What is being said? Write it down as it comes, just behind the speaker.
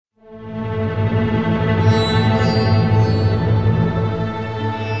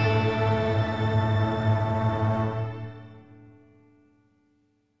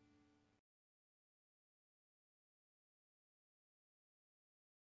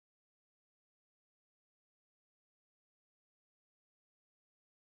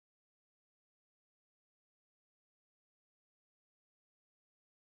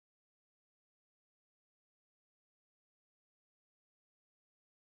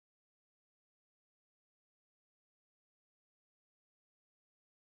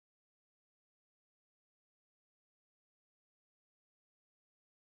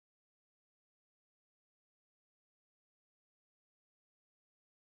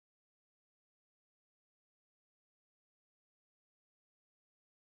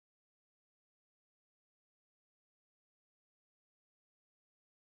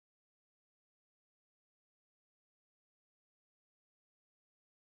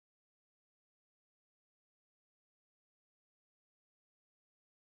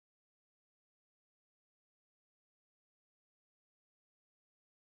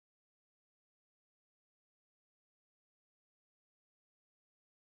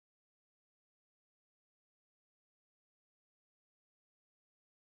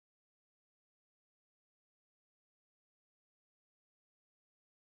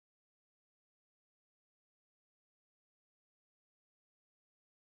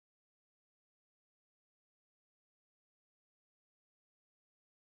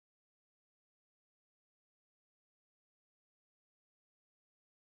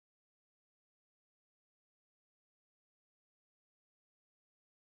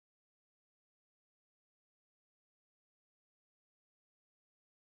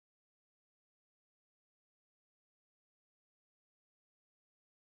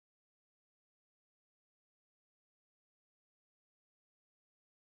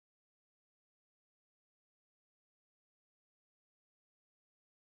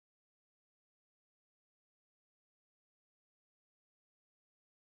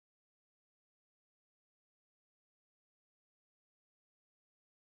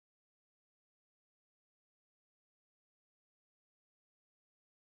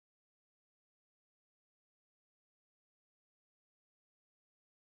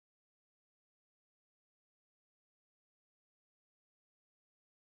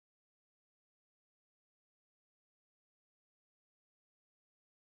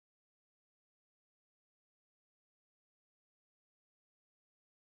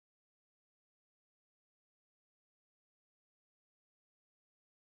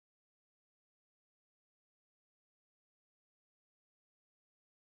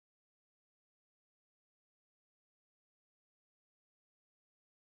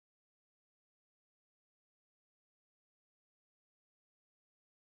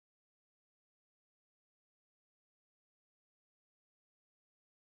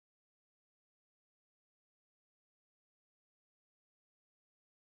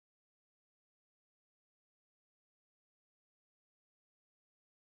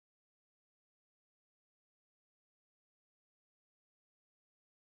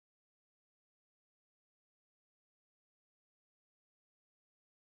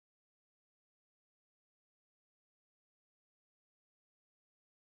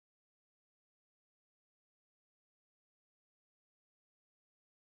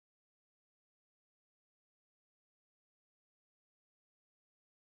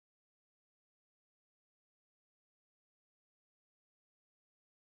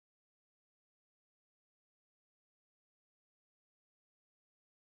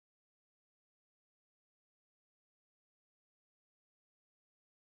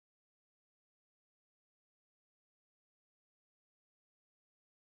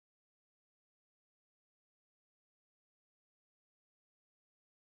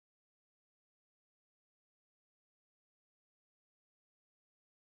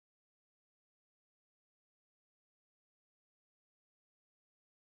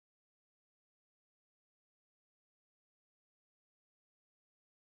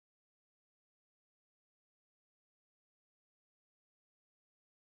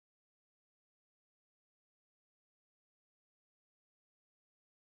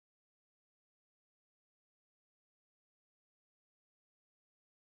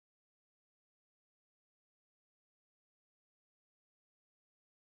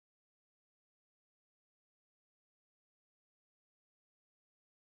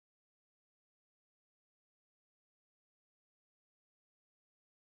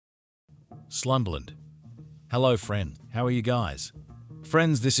Slumberland. Hello friend, how are you guys?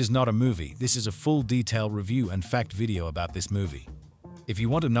 Friends, this is not a movie, this is a full detailed review and fact video about this movie. If you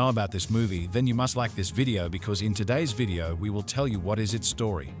want to know about this movie, then you must like this video because in today's video we will tell you what is its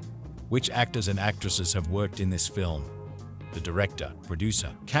story, which actors and actresses have worked in this film. The director,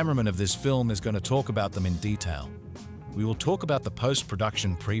 producer, cameraman of this film is going to talk about them in detail. We will talk about the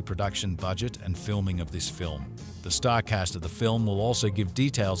post-production, pre-production budget and filming of this film. The star cast of the film will also give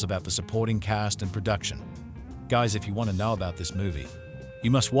details about the supporting cast and production. Guys, if you want to know about this movie,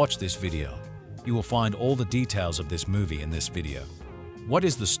 you must watch this video. You will find all the details of this movie in this video. What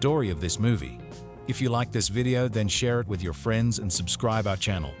is the story of this movie? If you like this video, then share it with your friends and subscribe our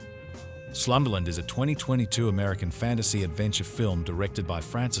channel. Slumberland is a 2022 American fantasy adventure film directed by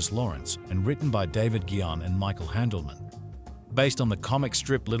Francis Lawrence and written by David Guion and Michael Handelman. Based on the comic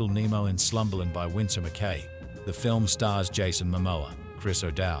strip Little Nemo in Slumberland by Winsor McCay, the film stars Jason Momoa, Chris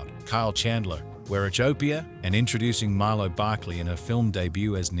O'Dowd, Kyle Chandler, Werechopia, and introducing Marlow Barkley in her film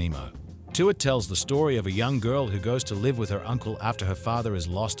debut as Nemo. It tells the story of a young girl who goes to live with her uncle after her father is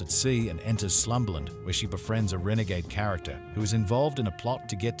lost at sea and enters Slumberland, where she befriends a renegade character who is involved in a plot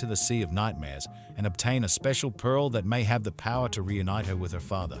to get to the Sea of Nightmares and obtain a special pearl that may have the power to reunite her with her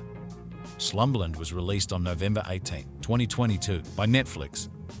father. Slumberland was released on November 18, 2022 by Netflix.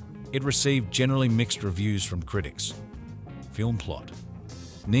 It received generally mixed reviews from critics. Film plot.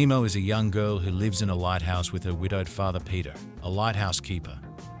 Nemo is a young girl who lives in a lighthouse with her widowed father Peter, a lighthouse keeper.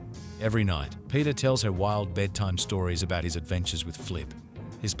 Every night, Peter tells her wild bedtime stories about his adventures with Flip,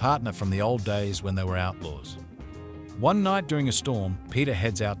 his partner from the old days when they were outlaws. One night during a storm, Peter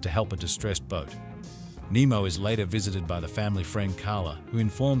heads out to help a distressed boat. Nemo is later visited by the family friend Carla, who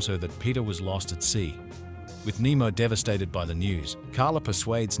informs her that Peter was lost at sea. With Nemo devastated by the news, Carla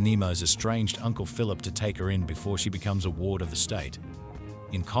persuades Nemo's estranged uncle Philip to take her in before she becomes a ward of the state.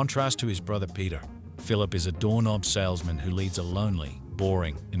 In contrast to his brother Peter, Philip is a doorknob salesman who leads a lonely,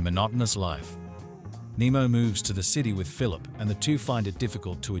 boring, and monotonous life. Nemo moves to the city with Philip, and the two find it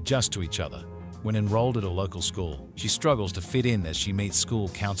difficult to adjust to each other. When enrolled at a local school, she struggles to fit in as she meets school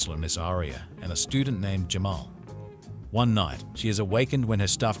counselor Miss Aria and a student named Jamal. One night, she is awakened when her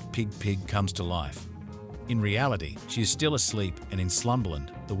stuffed pig comes to life. In reality, she is still asleep and in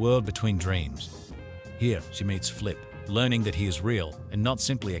Slumberland, the world between dreams. Here, she meets Flip, learning that he is real and not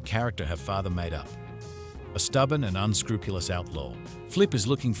simply a character her father made up. A stubborn and unscrupulous outlaw, Flip is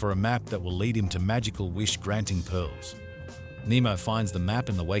looking for a map that will lead him to magical wish-granting pearls. Nemo finds the map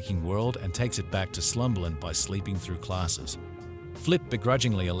in the waking world and takes it back to Slumberland by sleeping through classes. Flip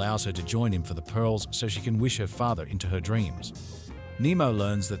begrudgingly allows her to join him for the pearls so she can wish her father into her dreams. Nemo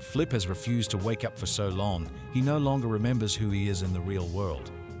learns that Flip has refused to wake up for so long, he no longer remembers who he is in the real world.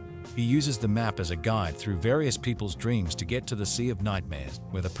 He uses the map as a guide through various people's dreams to get to the Sea of Nightmares,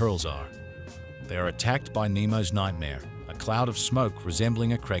 where the pearls are. They are attacked by Nemo's nightmare, a cloud of smoke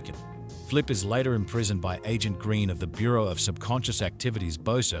resembling a kraken. Flip is later imprisoned by Agent Green of the Bureau of Subconscious Activities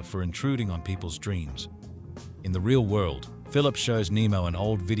BOSA for intruding on people's dreams. In the real world, Philip shows Nemo an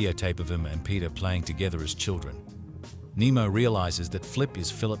old videotape of him and Peter playing together as children. Nemo realizes that Flip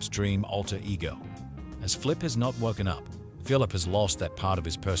is Philip's dream alter ego. As Flip has not woken up, Philip has lost that part of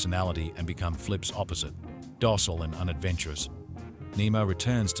his personality and become Flip's opposite, docile and unadventurous. Nemo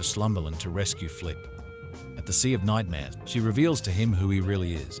returns to Slumberland to rescue Flip. At the Sea of Nightmares, she reveals to him who he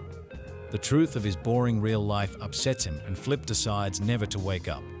really is. The truth of his boring real life upsets him and Flip decides never to wake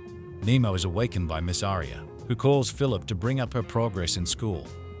up. Nemo is awakened by Miss Aria, who calls Philip to bring up her progress in school.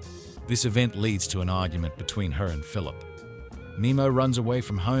 This event leads to an argument between her and Philip. Nemo runs away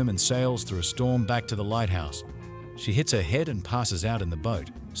from home and sails through a storm back to the lighthouse. She hits her head and passes out in the boat,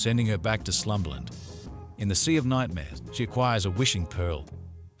 sending her back to Slumberland. In the Sea of Nightmares, she acquires a wishing pearl.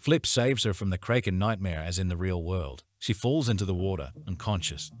 Flip saves her from the kraken nightmare as in the real world. She falls into the water,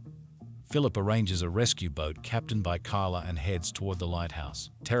 unconscious. Philip arranges a rescue boat captained by Carla and heads toward the lighthouse,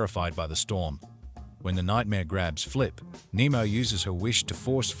 terrified by the storm. When the nightmare grabs Flip, Nemo uses her wish to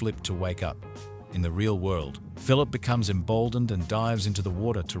force Flip to wake up. In the real world, Philip becomes emboldened and dives into the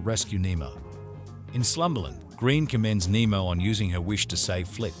water to rescue Nemo. In Slumberland, Green commends Nemo on using her wish to save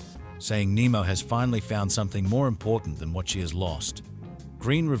Flip, saying Nemo has finally found something more important than what she has lost.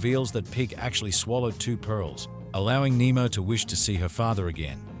 Green reveals that Pig actually swallowed 2 pearls, allowing Nemo to wish to see her father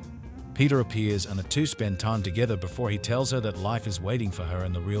again. Peter appears and the two spend time together before he tells her that life is waiting for her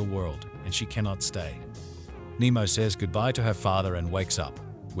in the real world and she cannot stay. Nemo says goodbye to her father and wakes up,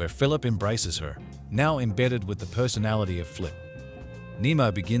 where Philip embraces her, now embedded with the personality of Flip.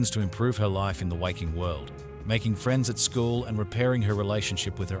 Nemo begins to improve her life in the waking world, making friends at school and repairing her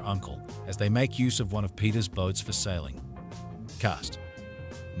relationship with her uncle as they make use of one of Peter's boats for sailing. Cast.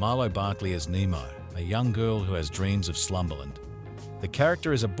 Marlow Barkley as Nemo, a young girl who has dreams of Slumberland. The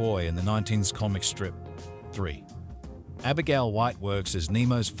character is a boy in the 19th comic strip. 3. Abigail White works as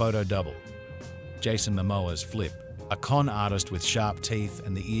Nemo's photo double. Jason Momoa as Flip, a con artist with sharp teeth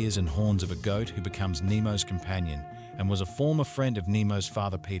and the ears and horns of a goat who becomes Nemo's companion and was a former friend of Nemo's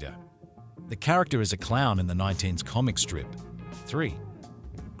father Peter. The character is a clown in the 19th comic strip. 3.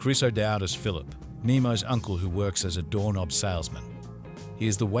 Chris O'Dowd as Philip, Nemo's uncle who works as a doorknob salesman. He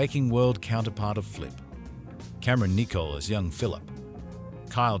is the waking world counterpart of Flip. Cameron Nicole as young Philip.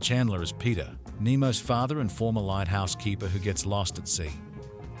 Kyle Chandler as Peter, Nemo's father and former lighthouse keeper who gets lost at sea.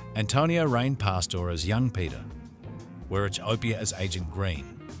 Antonio Rain Pastor as young Peter. Werich Opia as Agent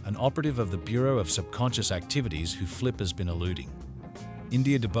Green, an operative of the Bureau of Subconscious Activities who Flip has been eluding.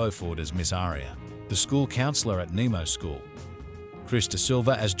 India de Beaufort as Miss Aria, the school counselor at Nemo's school. Chris De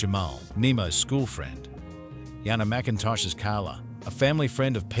Silva as Jamal, Nemo's school friend. Yana McIntosh as Carla, a family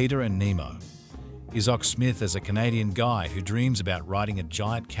friend of Peter and Nemo. Isaac Smith as a Canadian guy who dreams about riding a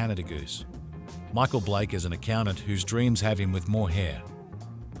giant Canada goose. Michael Blake as an accountant whose dreams have him with more hair.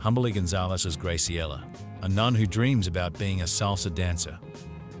 Humberly Gonzalez as Graciela, a nun who dreams about being a salsa dancer.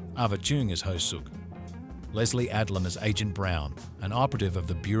 Ava Chung as Ho Suk. Leslie Adlam as Agent Brown, an operative of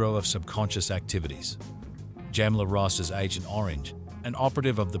the Bureau of Subconscious Activities. Jamla Ross as Agent Orange, an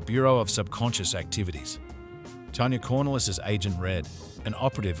operative of the Bureau of Subconscious Activities. Tanya Cornelis as Agent Red, an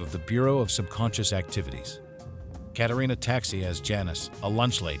operative of the Bureau of Subconscious Activities. Katarina Taxi as Janice, a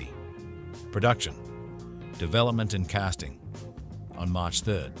lunch lady. Production, development and casting. On March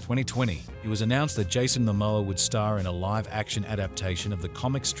 3, 2020, it was announced that Jason Momoa would star in a live-action adaptation of the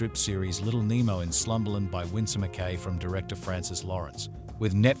comic strip series Little Nemo in Slumberland by Winsor McCay from director Francis Lawrence,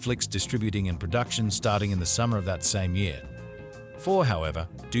 with Netflix distributing and production starting in the summer of that same year. However,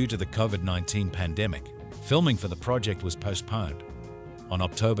 due to the COVID-19 pandemic, filming for the project was postponed. On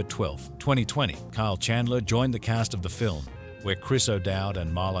October 12, 2020, Kyle Chandler joined the cast of the film, where Chris O'Dowd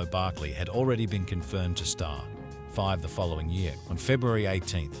and Marlow Barkley had already been confirmed to star. 5 the following year, on February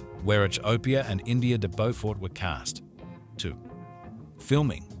 18th, Werich Opia and India de Beaufort were cast. 2.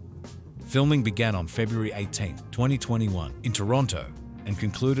 Filming. Filming began on February 18, 2021, in Toronto, and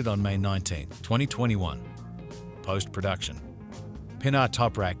concluded on May 19, 2021. Post-production. Pinar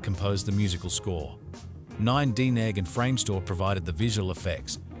Toprak composed the musical score. 9D Neg and Framestore provided the visual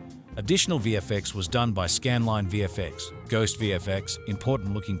effects. Additional VFX was done by Scanline VFX, Ghost VFX,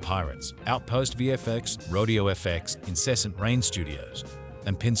 Important Looking Pirates, Outpost VFX, Rodeo FX, Incessant Rain Studios,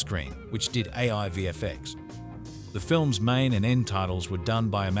 and Pinscreen, which did AI VFX. The film's main and end titles were done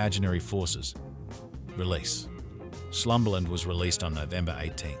by Imaginary Forces. Release. Slumberland was released on November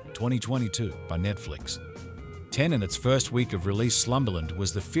 18, 2022 by Netflix. 10 in its first week of release, Slumberland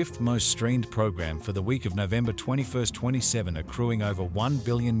was the 5th most streamed program for the week of November 21, 2007, accruing over 1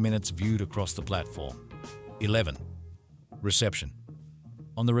 billion minutes viewed across the platform. 11. Reception.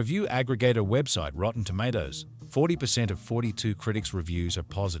 On the review aggregator website Rotten Tomatoes, 40% of 42 critics' reviews are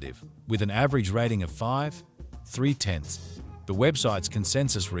positive, with an average rating of 5.3. The website's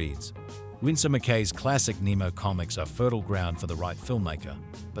consensus reads, Winsor McCay's classic Nemo comics are fertile ground for the right filmmaker,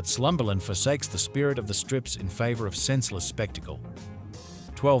 but Slumberland forsakes the spirit of the strips in favor of senseless spectacle.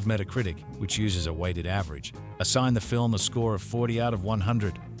 12 Metacritic, which uses a weighted average, assigned the film a score of 40 out of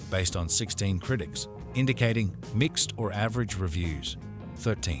 100 based on 16 critics, indicating mixed or average reviews.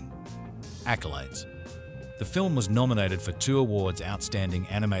 13. Accolades. The film was nominated for 2 awards: Outstanding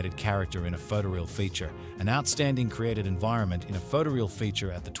Animated Character in a Photoreal Feature and Outstanding Created Environment in a Photoreal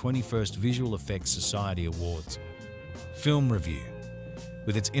Feature at the 21st Visual Effects Society Awards. Film review.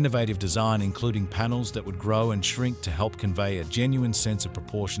 With its innovative design, including panels that would grow and shrink to help convey a genuine sense of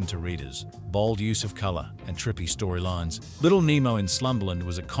proportion to readers, bold use of color, and trippy storylines, Little Nemo in Slumberland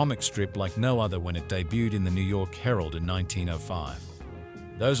was a comic strip like no other when it debuted in the New York Herald in 1905.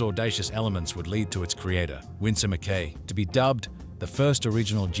 Those audacious elements would lead to its creator, Winsor McCay, to be dubbed the first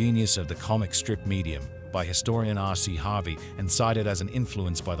original genius of the comic strip medium by historian R.C. Harvey and cited as an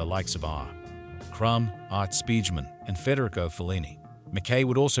influence by the likes of R. Crumb, Art Spiegelman, and Federico Fellini. McCay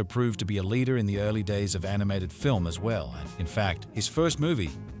would also prove to be a leader in the early days of animated film as well, and in fact, his first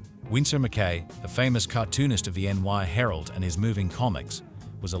movie, Winsor McCay, a famous cartoonist of the NY Herald and his moving comics,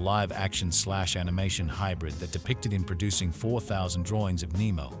 was a live-action/animation hybrid that depicted him producing 4,000 drawings of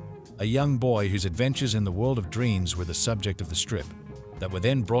Nemo, a young boy whose adventures in the world of dreams were the subject of the strip, that were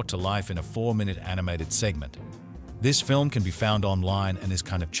then brought to life in a 4-minute animated segment. This film can be found online and is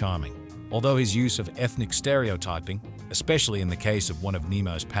kind of charming, although his use of ethnic stereotyping, especially in the case of one of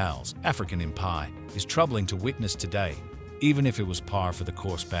Nemo's pals, African in Pie, is troubling to witness today, even if it was par for the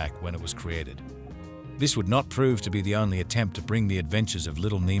course back when it was created. This would not prove to be the only attempt to bring the adventures of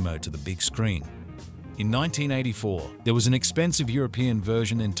Little Nemo to the big screen. In 1984, there was an expensive European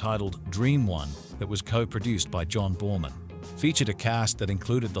version entitled Dream One that was co-produced by John Boorman. Featured a cast that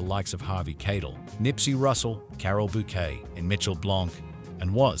included the likes of Harvey Keitel, Nipsey Russell, Carol Bouquet, and Mitchell Blanc,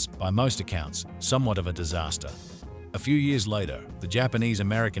 and was, by most accounts, somewhat of a disaster. A few years later, the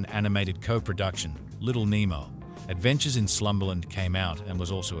Japanese-American animated co-production, Little Nemo, Adventures in Slumberland came out and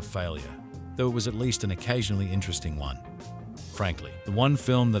was also a failure, though it was at least an occasionally interesting one. Frankly, the one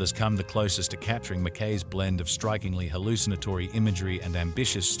film that has come the closest to capturing McKay's blend of strikingly hallucinatory imagery and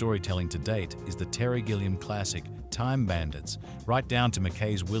ambitious storytelling to date is the Terry Gilliam classic Time Bandits, right down to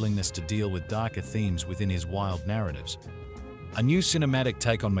McKay's willingness to deal with darker themes within his wild narratives. A new cinematic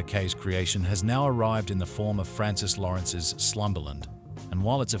take on McKay's creation has now arrived in the form of Francis Lawrence's Slumberland, and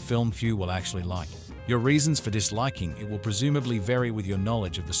while it's a film few will actually like, your reasons for disliking it will presumably vary with your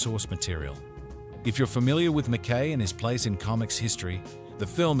knowledge of the source material. If you're familiar with McKay and his place in comics history, the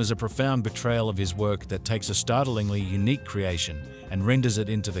film is a profound betrayal of his work that takes a startlingly unique creation and renders it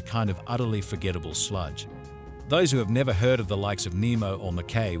into the kind of utterly forgettable sludge. Those who have never heard of the likes of Nemo or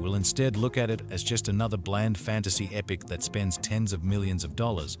McKay will instead look at it as just another bland fantasy epic that spends tens of millions of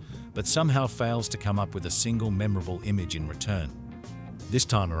dollars, but somehow fails to come up with a single memorable image in return. This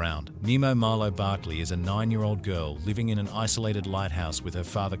time around, Momoa Marlow Barkley is a 9-year-old girl living in an isolated lighthouse with her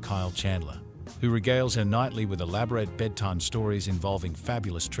father Kyle Chandler, who regales her nightly with elaborate bedtime stories involving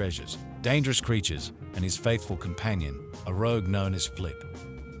fabulous treasures, dangerous creatures, and his faithful companion, a rogue known as Flip.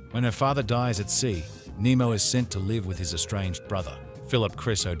 When her father dies at sea, Nemo is sent to live with his estranged brother, Philip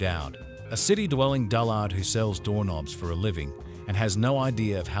Chris O'Dowd, a city-dwelling dullard who sells doorknobs for a living and has no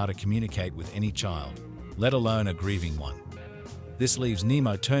idea of how to communicate with any child, let alone a grieving one. This leaves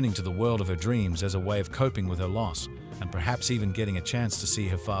Nemo turning to the world of her dreams as a way of coping with her loss, and perhaps even getting a chance to see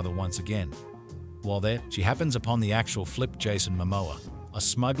her father once again. While there, she happens upon the actual Flip Jason Momoa, a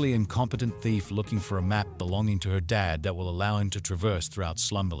smugly incompetent thief looking for a map belonging to her dad that will allow him to traverse throughout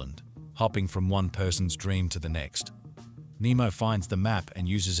Slumberland, hopping from one person's dream to the next. Nemo finds the map and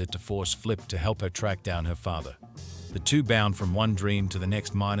uses it to force Flip to help her track down her father. The two bound from one dream to the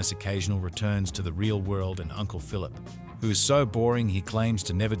next minus occasional returns to the real world and Uncle Philip, who is so boring he claims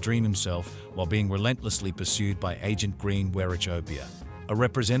to never dream himself while being relentlessly pursued by Agent Green Werichopia, a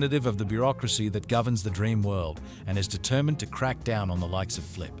representative of the bureaucracy that governs the dream world and is determined to crack down on the likes of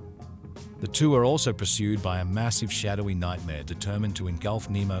Flip. The two are also pursued by a massive shadowy nightmare determined to engulf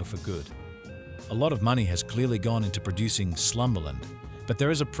Nemo for good. A lot of money has clearly gone into producing Slumberland, but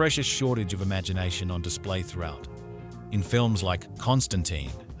there is a precious shortage of imagination on display throughout. In films like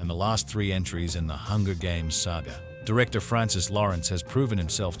Constantine and the last 3 entries in the Hunger Games saga, director Francis Lawrence has proven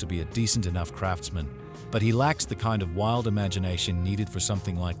himself to be a decent enough craftsman, but he lacks the kind of wild imagination needed for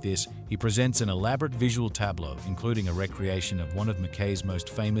something like this. He presents an elaborate visual tableau, including a recreation of one of McKay's most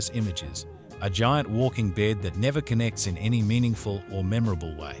famous images, a giant walking bed that never connects in any meaningful or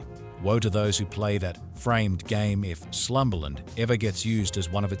memorable way. Woe to those who play that framed game if Slumberland ever gets used as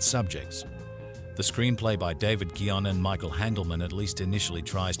one of its subjects. The screenplay by David Guion and Michael Handelman at least initially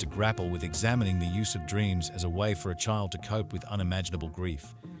tries to grapple with examining the use of dreams as a way for a child to cope with unimaginable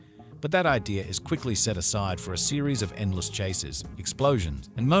grief. But that idea is quickly set aside for a series of endless chases, explosions,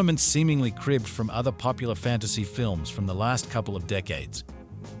 and moments seemingly cribbed from other popular fantasy films from the last couple of decades.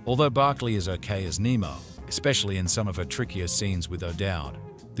 Although Barkley is okay as Nemo, especially in some of her trickier scenes with O'Dowd,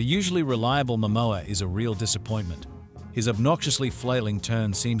 the usually reliable Momoa is a real disappointment. His obnoxiously flailing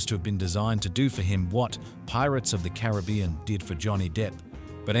turn seems to have been designed to do for him what Pirates of the Caribbean did for Johnny Depp,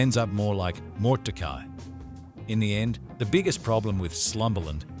 but ends up more like Mordecai. In the end, the biggest problem with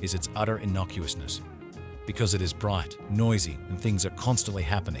Slumberland is its utter innocuousness. Because it is bright, noisy, and things are constantly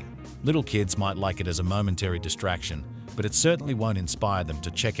happening, little kids might like it as a momentary distraction, but it certainly won't inspire them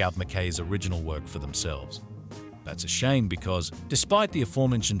to check out McKay's original work for themselves. That's a shame because, despite the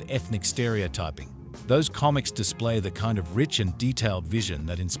aforementioned ethnic stereotyping, those comics display the kind of rich and detailed vision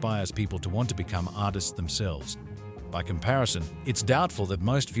that inspires people to want to become artists themselves. By comparison, it's doubtful that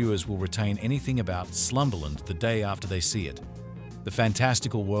most viewers will retain anything about Slumberland the day after they see it. The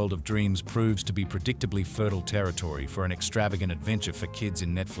fantastical world of dreams proves to be predictably fertile territory for an extravagant adventure for kids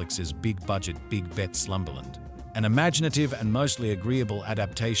in Netflix's big-budget, big-bet Slumberland, an imaginative and mostly agreeable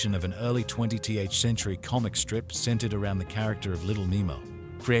adaptation of an early 20th century comic strip centered around the character of Little Nemo.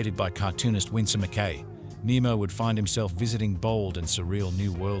 Created by cartoonist Winsor McKay, Nemo would find himself visiting bold and surreal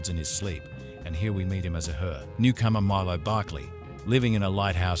new worlds in his sleep, and here we meet him as a her, newcomer Marlow Barkley, living in a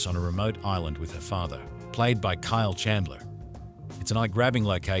lighthouse on a remote island with her father, played by Kyle Chandler. It's an eye-grabbing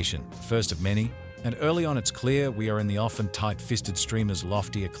location, the first of many, and early on it's clear we are in the often tight-fisted streamer's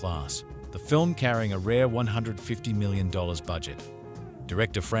loftier class. the film carrying a rare $150 million budget.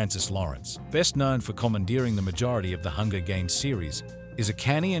 Director Francis Lawrence, best known for commandeering the majority of the Hunger Games series, is a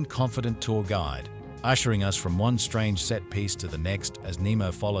canny and confident tour guide, ushering us from one strange set piece to the next as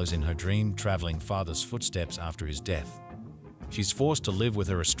Nemo follows in her dream-traveling father's footsteps after his death. She's forced to live with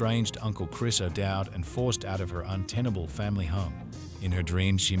her estranged Uncle Chris O'Dowd and forced out of her untenable family home. In her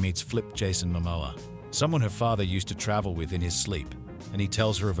dreams, she meets Flip Jason Momoa, someone her father used to travel with in his sleep, and he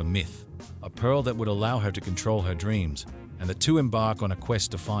tells her of a myth, a pearl that would allow her to control her dreams, and the two embark on a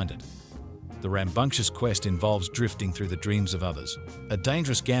quest to find it. The rambunctious quest involves drifting through the dreams of others, a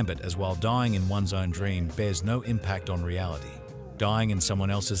dangerous gambit as while dying in one's own dream bears no impact on reality. Dying in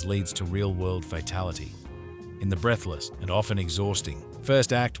someone else's leads to real-world fatality. In the breathless and often exhausting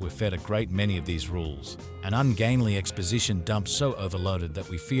first act, we're fed a great many of these rules, an ungainly exposition dump so overloaded that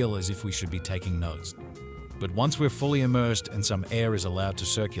we feel as if we should be taking notes. But once we're fully immersed and some air is allowed to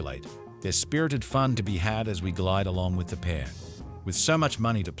circulate, there's spirited fun to be had as we glide along with the pair. With so much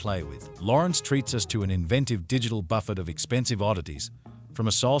money to play with, Lawrence treats us to an inventive digital buffet of expensive oddities, from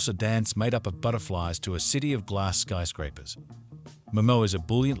a salsa dance made up of butterflies to a city of glass skyscrapers. Momoa's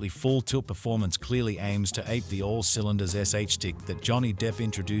ebulliently full-tilt performance clearly aims to ape the all-cylinders SH stick that Johnny Depp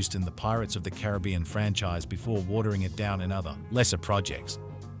introduced in the Pirates of the Caribbean franchise before watering it down in other, lesser projects.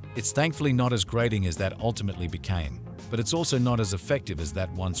 It's thankfully not as grating as that ultimately became, but it's also not as effective as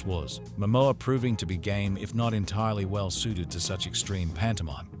that once was, Momoa proving to be game if not entirely well-suited to such extreme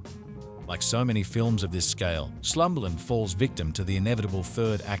pantomime. Like so many films of this scale, Slumberland falls victim to the inevitable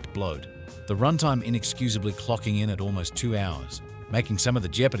third-act bloat, the runtime inexcusably clocking in at almost 2 hours, making some of the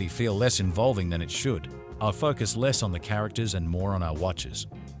jeopardy feel less involving than it should. Our focus less on the characters and more on our watchers.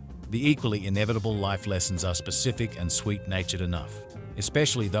 The equally inevitable life lessons are specific and sweet-natured enough,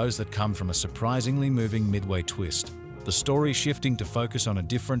 especially those that come from a surprisingly moving midway twist, the story shifting to focus on a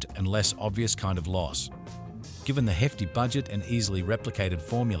different and less obvious kind of loss. Given the hefty budget and easily replicated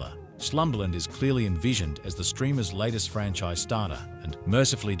formula, Slumberland is clearly envisioned as the streamer's latest franchise starter and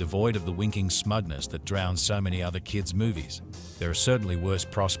mercifully devoid of the winking smugness that drowns so many other kids' movies. There are certainly worse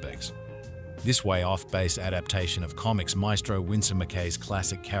prospects. This way off-base adaptation of comics maestro Winsor McCay's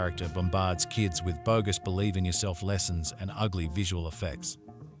classic character bombards kids with bogus believe-in-yourself lessons and ugly visual effects.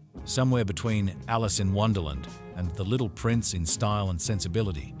 Somewhere between Alice in Wonderland and The Little Prince in style and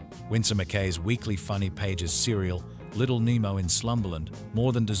sensibility, Winsor McCay's weekly funny pages serial Little Nemo in Slumberland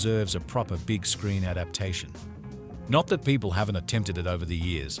more than deserves a proper big-screen adaptation. Not that people haven't attempted it over the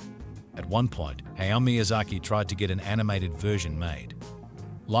years. At one point, Hayao Miyazaki tried to get an animated version made.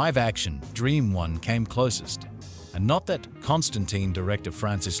 Live-action Dream One came closest. And not that Constantine director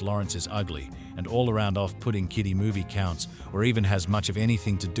Francis Lawrence is ugly and all-around off-putting kiddie movie counts or even has much of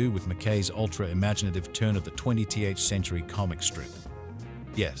anything to do with McKay's ultra-imaginative turn of the 20th century comic strip.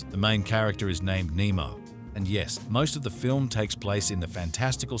 Yes, the main character is named Nemo. And yes, most of the film takes place in the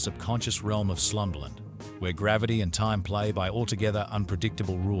fantastical subconscious realm of Slumberland, where gravity and time play by altogether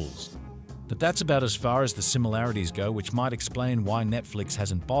unpredictable rules. But that's about as far as the similarities go, which might explain why Netflix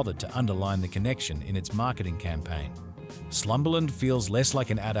hasn't bothered to underline the connection in its marketing campaign. Slumberland feels less like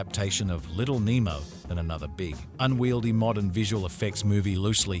an adaptation of Little Nemo than another big, unwieldy modern visual effects movie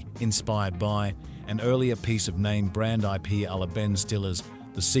loosely inspired by an earlier piece of name-brand IP a la Ben Stiller's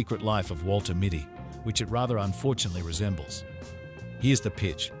The Secret Life of Walter Mitty, which it rather unfortunately resembles. Here's the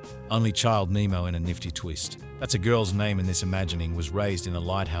pitch. Only child Nemo in a nifty twist. That's a girl's name in this imagining was raised in a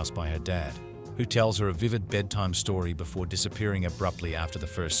lighthouse by her dad, who tells her a vivid bedtime story before disappearing abruptly after the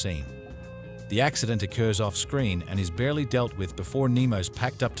first scene. The accident occurs off-screen and is barely dealt with before Nemo's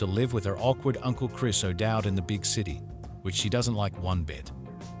packed up to live with her awkward Uncle Chris O'Dowd in the big city, which she doesn't like one bit.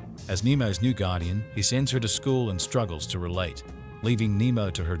 As Nemo's new guardian, he sends her to school and struggles to relate, leaving Nemo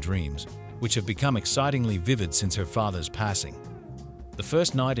to her dreams, which have become excitingly vivid since her father's passing. The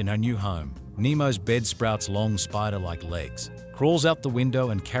first night in her new home, Nemo's bed sprouts long spider-like legs, crawls out the window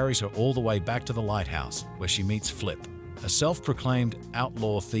and carries her all the way back to the lighthouse, where she meets Flip, a self-proclaimed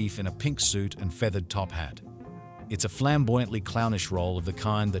outlaw thief in a pink suit and feathered top hat. It's a flamboyantly clownish role of the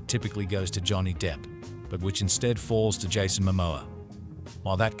kind that typically goes to Johnny Depp, but which instead falls to Jason Momoa.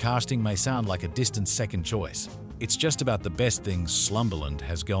 While that casting may sound like a distant second choice, it's just about the best things Slumberland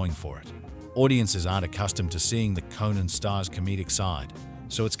has going for it. Audiences aren't accustomed to seeing the Conan star's comedic side,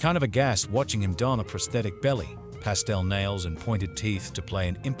 so it's kind of a gas watching him don a prosthetic belly, pastel nails and pointed teeth to play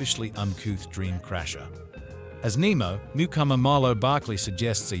an impishly uncouth dream crasher. As Nemo, newcomer Marlow Barkley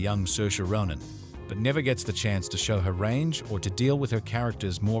suggests a young Saoirse Ronan, but never gets the chance to show her range or to deal with her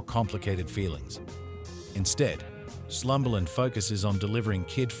character's more complicated feelings. Instead, Slumberland focuses on delivering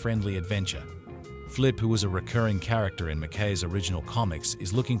kid-friendly adventure, Flip, who was a recurring character in McKay's original comics,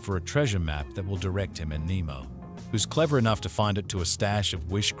 is looking for a treasure map that will direct him and Nemo, who's clever enough to find it to a stash of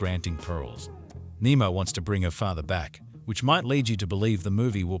wish-granting pearls. Nemo wants to bring her father back, which might lead you to believe the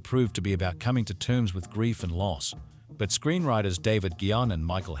movie will prove to be about coming to terms with grief and loss. But screenwriters David Guion and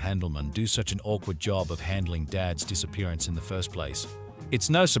Michael Handelman do such an awkward job of handling Dad's disappearance in the first place. It's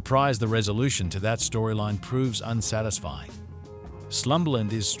no surprise the resolution to that storyline proves unsatisfying.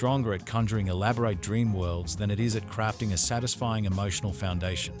 Slumberland is stronger at conjuring elaborate dream worlds than it is at crafting a satisfying emotional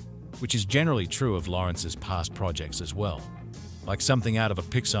foundation, which is generally true of Lawrence's past projects as well. Like something out of a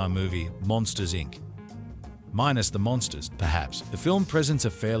Pixar movie, Monsters, Inc. Minus the monsters, perhaps, the film presents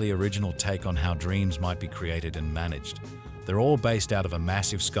a fairly original take on how dreams might be created and managed. They're all based out of a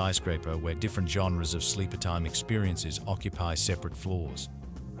massive skyscraper where different genres of sleeper-time experiences occupy separate floors.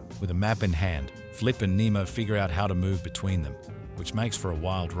 With a map in hand, Flip and Nemo figure out how to move between them, which makes for a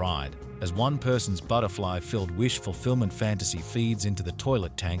wild ride, as one person's butterfly-filled wish fulfillment fantasy feeds into the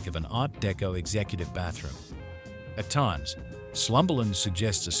toilet tank of an Art Deco executive bathroom. At times, Slumberland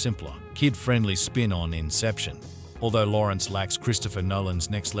suggests a simpler, kid-friendly spin on Inception, although Lawrence lacks Christopher Nolan's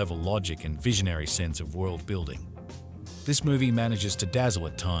next-level logic and visionary sense of world-building. This movie manages to dazzle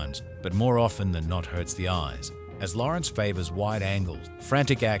at times, but more often than not hurts the eyes, as Lawrence favors wide angles,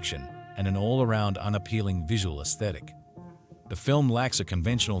 frantic action, and an all-around unappealing visual aesthetic. The film lacks a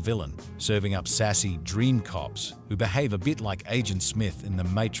conventional villain, serving up sassy dream cops who behave a bit like Agent Smith in the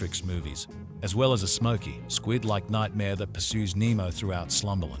Matrix movies, as well as a smoky, squid-like nightmare that pursues Nemo throughout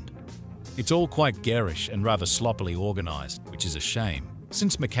Slumberland. It's all quite garish and rather sloppily organized, which is a shame,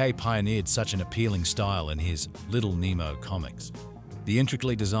 since McKay pioneered such an appealing style in his Little Nemo comics. The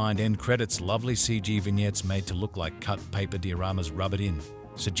intricately designed end credits, lovely CG vignettes made to look like cut paper dioramas rub it in,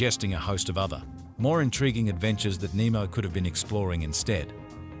 suggesting a host of other, more intriguing adventures that Nemo could have been exploring instead.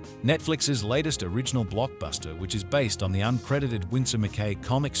 Netflix's latest original blockbuster, which is based on the uncredited Winsor McKay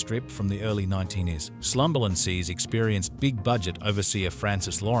comic strip from the early 1980s, Slumberland sees experienced big-budget overseer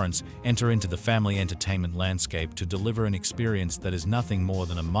Francis Lawrence enter into the family entertainment landscape to deliver an experience that is nothing more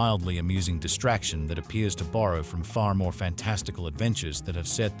than a mildly amusing distraction that appears to borrow from far more fantastical adventures that have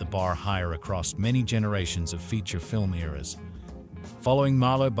set the bar higher across many generations of feature film eras. Following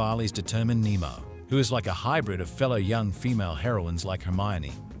Marlow Barkley's determined Nemo, who is like a hybrid of fellow young female heroines like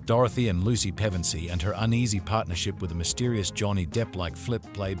Hermione, Dorothy and Lucy Pevensey, and her uneasy partnership with a mysterious Johnny Depp-like Flip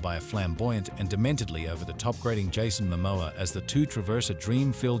played by a flamboyant and dementedly over-the-top grating Jason Momoa, as the two traverse a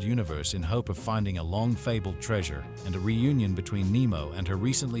dream-filled universe in hope of finding a long-fabled treasure and a reunion between Nemo and her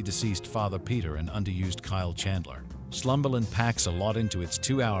recently deceased father Peter and underused Kyle Chandler. Slumberland packs a lot into its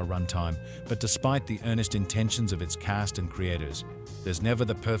 2-hour runtime, but despite the earnest intentions of its cast and creators, there's never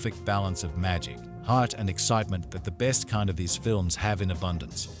the perfect balance of magic, heart, and excitement that the best kind of these films have in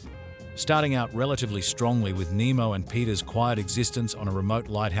abundance. Starting out relatively strongly with Nemo and Peter's quiet existence on a remote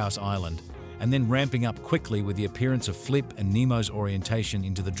lighthouse island, and then ramping up quickly with the appearance of Flip and Nemo's orientation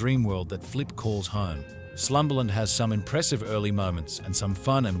into the dream world that Flip calls home. Slumberland has some impressive early moments and some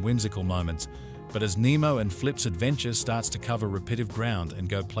fun and whimsical moments, but as Nemo and Flip's adventure starts to cover repetitive ground and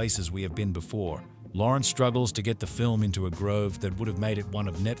go places we have been before, Lawrence struggles to get the film into a groove that would have made it one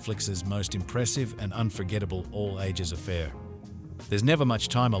of Netflix's most impressive and unforgettable all-ages affair. There's never much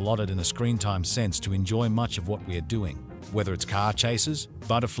time allotted in a screen time sense to enjoy much of what we are doing, whether it's car chases,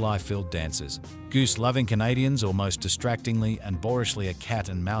 butterfly-filled dances, goose-loving Canadians, or most distractingly and boorishly a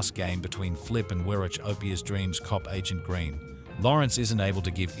cat-and-mouse game between Flip and Werich Opia's Dreams cop Agent Green. Lawrence isn't able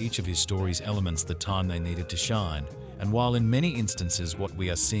to give each of his story's elements the time they needed to shine, and while in many instances what we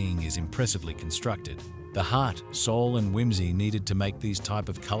are seeing is impressively constructed, the heart, soul, and whimsy needed to make these type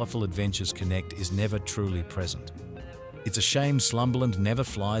of colorful adventures connect is never truly present. It's a shame Slumberland never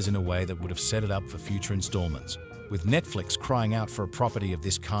flies in a way that would have set it up for future installments, with Netflix crying out for a property of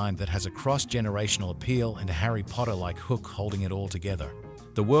this kind that has a cross-generational appeal and a Harry Potter-like hook holding it all together.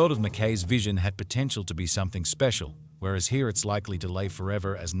 The world of McKay's vision had potential to be something special, whereas here it's likely to lay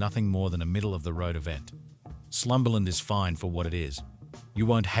forever as nothing more than a middle-of-the-road event. Slumberland is fine for what it is. You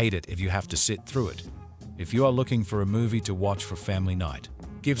won't hate it if you have to sit through it. If you are looking for a movie to watch for family night,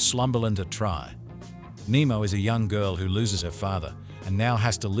 give Slumberland a try. Nemo is a young girl who loses her father and now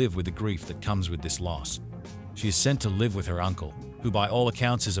has to live with the grief that comes with this loss. She is sent to live with her uncle, who by all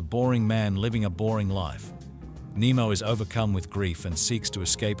accounts is a boring man living a boring life. Nemo is overcome with grief and seeks to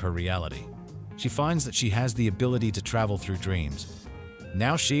escape her reality. She finds that she has the ability to travel through dreams.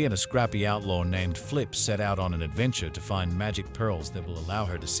 Now she and a scrappy outlaw named Flip set out on an adventure to find magic pearls that will allow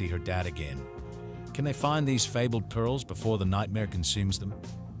her to see her dad again. Can they find these fabled pearls before the nightmare consumes them?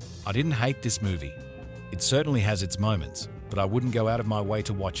 I didn't hate this movie. It certainly has its moments, but I wouldn't go out of my way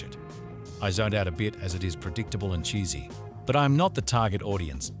to watch it. I zoned out a bit as it is predictable and cheesy, but I am not the target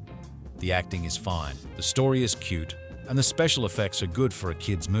audience. The acting is fine, the story is cute, and the special effects are good for a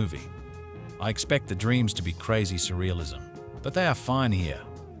kid's movie. I expect the dreams to be crazy surrealism, but they are fine here.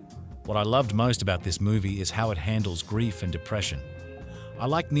 What I loved most about this movie is how it handles grief and depression. I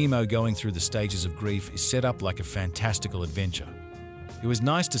like Nemo going through the stages of grief is set up like a fantastical adventure. It was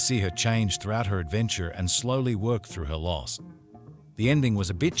nice to see her change throughout her adventure and slowly work through her loss. The ending was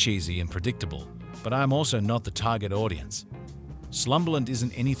a bit cheesy and predictable, but I am also not the target audience. Slumberland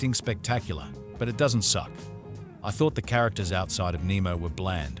isn't anything spectacular, but it doesn't suck. I thought the characters outside of Nemo were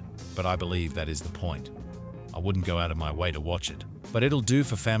bland, but I believe that is the point. I wouldn't go out of my way to watch it, but it'll do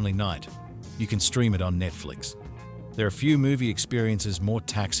for family night. You can stream it on Netflix. There are few movie experiences more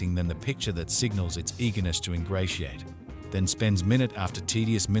taxing than the picture that signals its eagerness to ingratiate, then spends minute after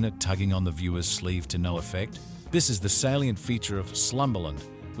tedious minute tugging on the viewer's sleeve to no effect. This is the salient feature of Slumberland,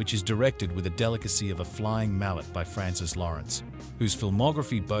 which is directed with the delicacy of a flying mallet by Francis Lawrence, whose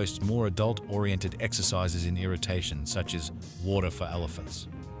filmography boasts more adult-oriented exercises in irritation such as Water for Elephants.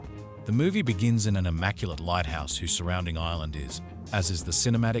 The movie begins in an immaculate lighthouse whose surrounding island is, as is the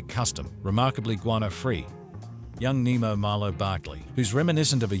cinematic custom, remarkably guano-free. Young Momoa Marlow Barkley, who's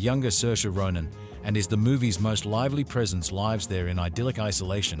reminiscent of a younger Saoirse Ronan and is the movie's most lively presence, lives there in idyllic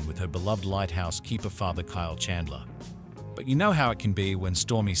isolation with her beloved lighthouse keeper father Kyle Chandler. But you know how it can be when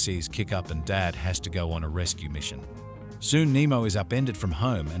stormy seas kick up and Dad has to go on a rescue mission. Soon Nemo is upended from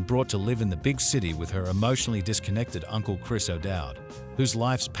home and brought to live in the big city with her emotionally disconnected Uncle Chris O'Dowd, whose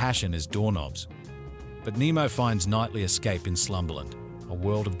life's passion is doorknobs. But Nemo finds nightly escape in Slumberland, a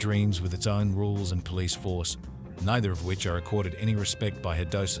world of dreams with its own rules and police force, neither of which are accorded any respect by her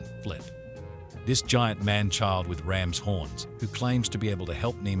docent, Flip. This giant man-child with ram's horns, who claims to be able to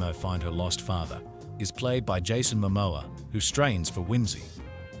help Nemo find her lost father, is played by Jason Momoa, who strains for whimsy.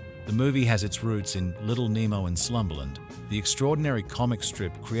 The movie has its roots in Little Nemo in Slumberland, the extraordinary comic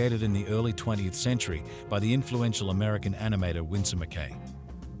strip created in the early 20th century by the influential American animator Winsor McCay.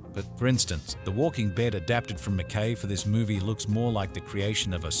 But, for instance, The Walking Dead adapted from McCay for this movie looks more like the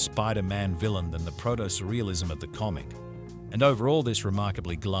creation of a Spider-Man villain than the proto-surrealism of the comic. And overall, this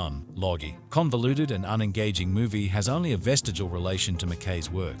remarkably glum, loggy, convoluted and unengaging movie has only a vestigial relation to McCay's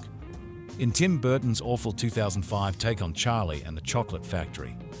work. In Tim Burton's awful 2005 take on Charlie and the Chocolate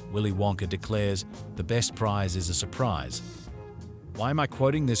Factory, Willy Wonka declares, "The best prize is a surprise." Why am I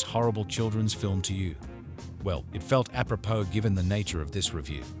quoting this horrible children's film to you? Well, it felt apropos given the nature of this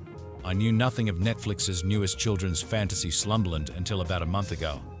review. I knew nothing of Netflix's newest children's fantasy Slumberland until about a month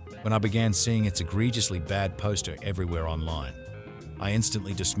ago, when I began seeing its egregiously bad poster everywhere online. I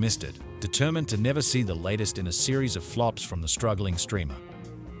instantly dismissed it, determined to never see the latest in a series of flops from the struggling streamer.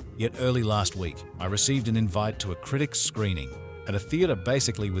 Yet early last week, I received an invite to a critic's screening at a theater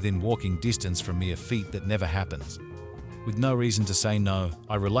basically within walking distance from mere feet that never happens. With no reason to say no,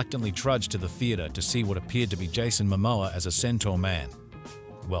 I reluctantly trudged to the theater to see what appeared to be Jason Momoa as a centaur man.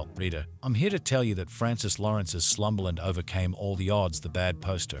 Well, reader, I'm here to tell you that Francis Lawrence's Slumberland overcame all the odds: the bad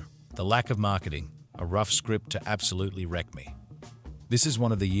poster, the lack of marketing, a rough script to absolutely wreck me. This is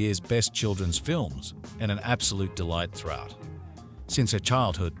one of the year's best children's films, and an absolute delight throughout. Since her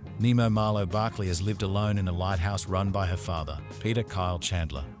childhood, Momoa Marlow Barkley has lived alone in a lighthouse run by her father, Peter Kyle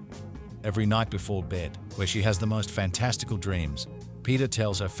Chandler. Every night before bed, where she has the most fantastical dreams, Peter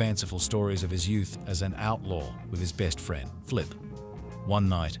tells her fanciful stories of his youth as an outlaw with his best friend, Flip. One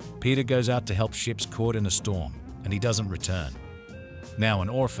night, Peter goes out to help ships caught in a storm, and he doesn't return. Now an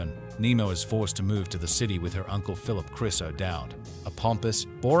orphan, Nemo is forced to move to the city with her uncle Philip Chris O'Dowd, a pompous,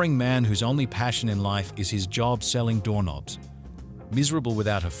 boring man whose only passion in life is his job selling doorknobs. Miserable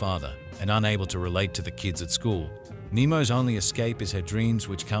without her father, and unable to relate to the kids at school, Nemo's only escape is her dreams,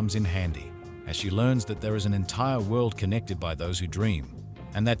 which comes in handy, as she learns that there is an entire world connected by those who dream,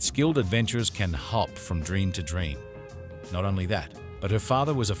 and that skilled adventurers can hop from dream to dream. Not only that, but her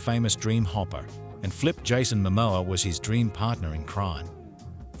father was a famous dream hopper, and Flip Jason Momoa was his dream partner in crime.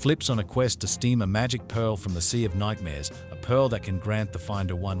 Flip's on a quest to steam a magic pearl from the Sea of Nightmares, a pearl that can grant the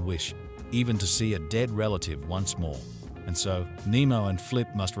finder one wish, even to see a dead relative once more. And so, Nemo and Flip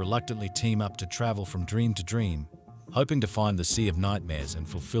must reluctantly team up to travel from dream to dream, hoping to find the Sea of Nightmares and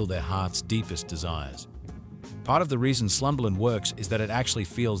fulfill their heart's deepest desires. Part of the reason Slumberland works is that it actually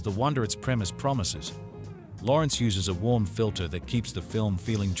feels the wonder its premise promises. Lawrence uses a warm filter that keeps the film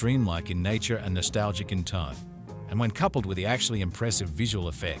feeling dreamlike in nature and nostalgic in tone. And when coupled with the actually impressive visual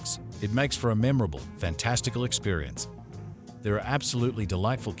effects, it makes for a memorable, fantastical experience. There are absolutely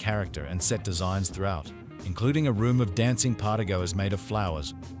delightful character and set designs throughout, including a room of dancing partygoers made of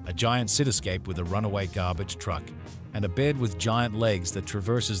flowers, a giant cityscape with a runaway garbage truck, and a bed with giant legs that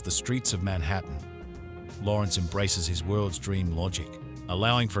traverses the streets of Manhattan. Lawrence embraces his world's dream logic,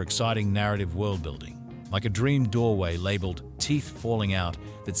 allowing for exciting narrative world-building, like a dream doorway labeled "Teeth Falling Out"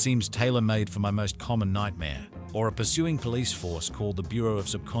 that seems tailor-made for my most common nightmare, or a pursuing police force called the Bureau of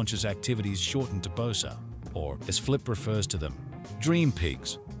Subconscious Activities, shortened to BOSA, or, as Flip refers to them, Dream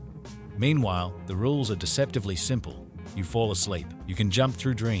Pigs. Meanwhile, the rules are deceptively simple. You fall asleep, you can jump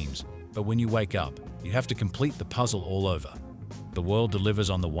through dreams, but when you wake up, you have to complete the puzzle all over. The world delivers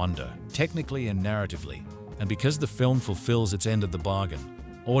on the wonder, technically and narratively, and because the film fulfills its end of the bargain,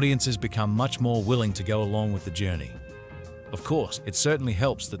 audiences become much more willing to go along with the journey. Of course, it certainly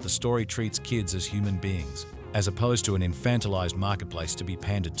helps that the story treats kids as human beings, as opposed to an infantilized marketplace to be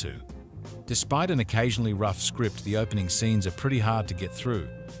pandered to. Despite an occasionally rough script, the opening scenes are pretty hard to get through.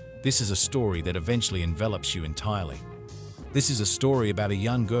 This is a story that eventually envelops you entirely. This is a story about a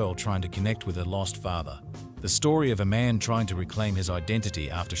young girl trying to connect with her lost father. The story of a man trying to reclaim his identity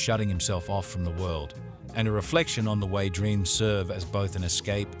after shutting himself off from the world, and a reflection on the way dreams serve as both an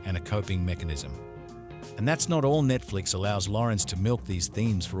escape and a coping mechanism. And that's not all. Netflix allows Lawrence to milk these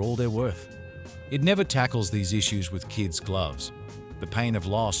themes for all they're worth. It never tackles these issues with kids' gloves. The pain of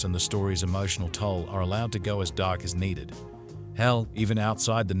loss and the story's emotional toll are allowed to go as dark as needed. Hell, even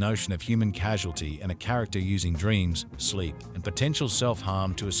outside the notion of human casualty and a character using dreams, sleep, and potential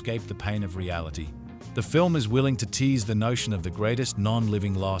self-harm to escape the pain of reality, the film is willing to tease the notion of the greatest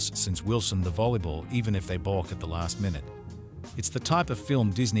non-living loss since Wilson the volleyball, even if they balk at the last minute. It's the type of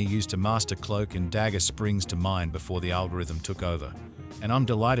film Disney used to master Cloak and Dagger Springs to mind before the algorithm took over, and I'm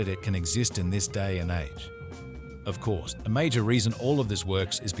delighted it can exist in this day and age. Of course, a major reason all of this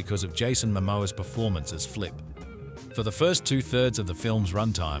works is because of Jason Momoa's performance as Flip. For the first two-thirds of the film's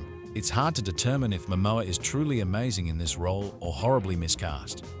runtime, it's hard to determine if Momoa is truly amazing in this role or horribly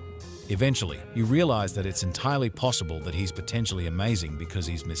miscast. Eventually, you realize that it's entirely possible that he's potentially amazing because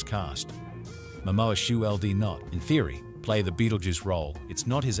he's miscast. Momoa should not, in theory, play the Beetlejuice role. It's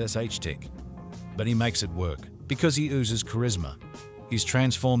not his SH tick. But he makes it work, because he oozes charisma. He's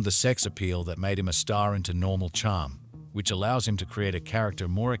transformed the sex appeal that made him a star into normal charm, which allows him to create a character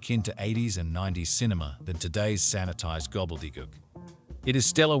more akin to 80s and 90s cinema than today's sanitized gobbledygook. It is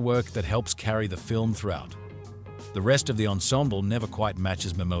stellar work that helps carry the film throughout. The rest of the ensemble never quite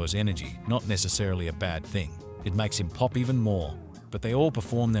matches Momoa's energy, not necessarily a bad thing. It makes him pop even more, but they all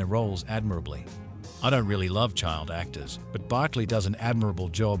perform their roles admirably. I don't really love child actors, but Barkley does an admirable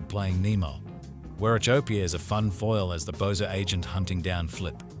job playing Nemo. Werachopia is a fun foil as the Boza agent hunting down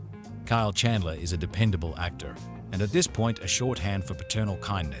Flip. Kyle Chandler is a dependable actor, and at this point a shorthand for paternal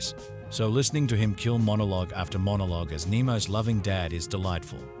kindness, so listening to him kill monologue after monologue as Nemo's loving dad is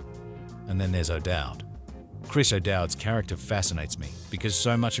delightful. And then there's O'Dowd. Chris O'Dowd's character fascinates me because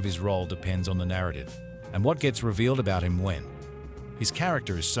so much of his role depends on the narrative and what gets revealed about him when. His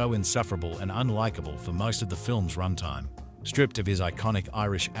character is so insufferable and unlikable for most of the film's runtime, stripped of his iconic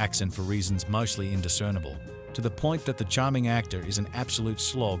Irish accent for reasons mostly indiscernible, to the point that the charming actor is an absolute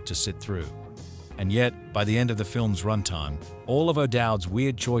slog to sit through. And yet, by the end of the film's runtime, all of O'Dowd's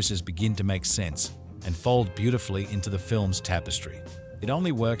weird choices begin to make sense and fold beautifully into the film's tapestry. It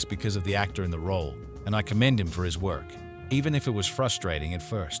only works because of the actor in the role, and I commend him for his work, even if it was frustrating at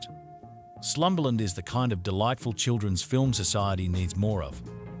first. Slumberland is the kind of delightful children's film society needs more of.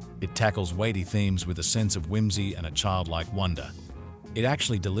 It tackles weighty themes with a sense of whimsy and a childlike wonder. It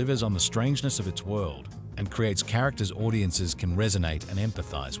actually delivers on the strangeness of its world and creates characters audiences can resonate and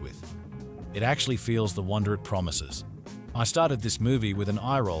empathize with. It actually feels the wonder it promises. I started this movie with an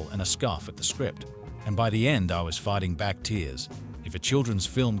eye roll and a scoff at the script, and by the end I was fighting back tears. If a children's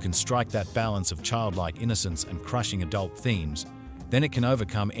film can strike that balance of childlike innocence and crushing adult themes, then it can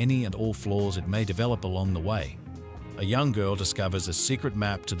overcome any and all flaws it may develop along the way. A young girl discovers a secret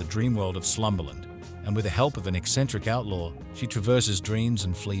map to the dream world of Slumberland, and with the help of an eccentric outlaw, she traverses dreams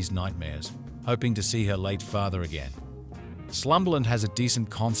and flees nightmares, hoping to see her late father again. Slumberland has a decent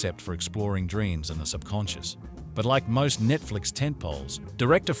concept for exploring dreams and the subconscious, but like most Netflix tentpoles,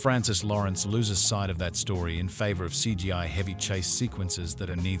 director Francis Lawrence loses sight of that story in favor of CGI-heavy chase sequences that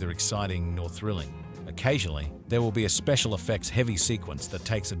are neither exciting nor thrilling. Occasionally, there will be a special effects-heavy sequence that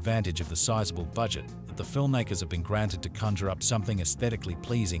takes advantage of the sizable budget that the filmmakers have been granted to conjure up something aesthetically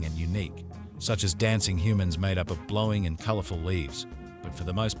pleasing and unique, such as dancing humans made up of blowing and colorful leaves. But for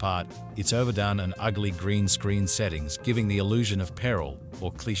the most part, it's overdone and ugly green screen settings giving the illusion of peril,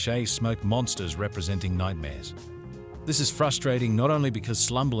 or cliché smoke monsters representing nightmares. This is frustrating not only because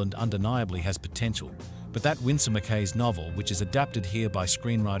Slumberland undeniably has potential, but that Winsor McKay's novel, which is adapted here by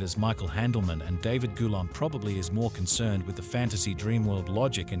screenwriters Michael Handelman and David Goulon, probably is more concerned with the fantasy dreamworld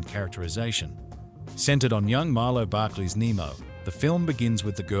logic and characterization. Centered on young Marlow Barkley's Nemo, the film begins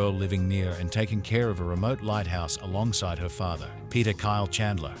with the girl living near and taking care of a remote lighthouse alongside her father, Peter Kyle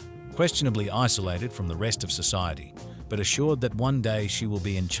Chandler, questionably isolated from the rest of society, but assured that one day she will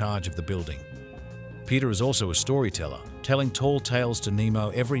be in charge of the building. Peter is also a storyteller, telling tall tales to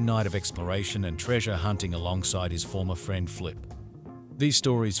Nemo every night of exploration and treasure hunting alongside his former friend Flip. These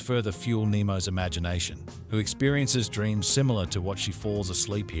stories further fuel Nemo's imagination, who experiences dreams similar to what she falls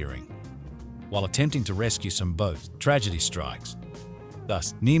asleep hearing. While attempting to rescue some boats, tragedy strikes.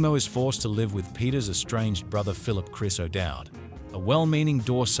 Thus, Nemo is forced to live with Peter's estranged brother Philip Chris O'Dowd, a well-meaning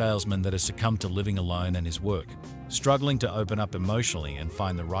door salesman that has succumbed to living alone and his work, struggling to open up emotionally and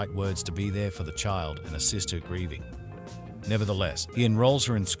find the right words to be there for the child and assist her grieving. Nevertheless, he enrolls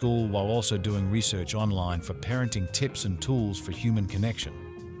her in school while also doing research online for parenting tips and tools for human connection.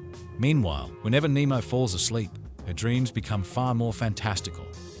 Meanwhile, whenever Nemo falls asleep, her dreams become far more fantastical,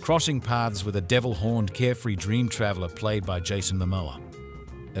 crossing paths with a devil-horned carefree dream traveler played by Jason Momoa.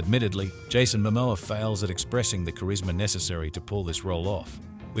 Admittedly, Jason Momoa fails at expressing the charisma necessary to pull this role off,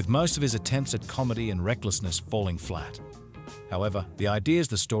 with most of his attempts at comedy and recklessness falling flat. However, the ideas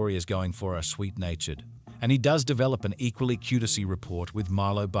the story is going for are sweet-natured, and he does develop an equally cutesy rapport with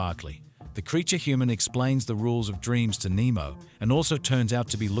Marlow Barkley. The creature human explains the rules of dreams to Nemo and also turns out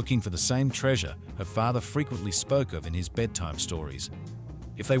to be looking for the same treasure her father frequently spoke of in his bedtime stories.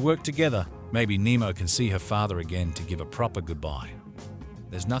 If they work together, maybe Nemo can see her father again to give a proper goodbye.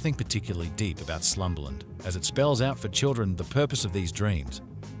 There's nothing particularly deep about Slumberland, as it spells out for children the purpose of these dreams.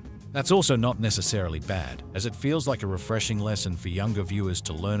 That's also not necessarily bad, as it feels like a refreshing lesson for younger viewers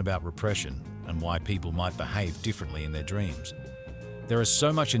to learn about repression and why people might behave differently in their dreams. There is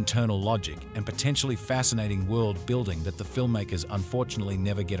so much internal logic and potentially fascinating world building that the filmmakers unfortunately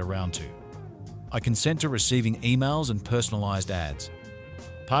never get around to. I consent to receiving emails and personalized ads.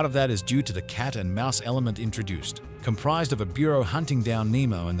 Part of that is due to the cat and mouse element introduced, comprised of a bureau hunting down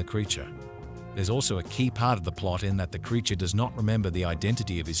Nemo and the creature. There's also a key part of the plot in that the creature does not remember the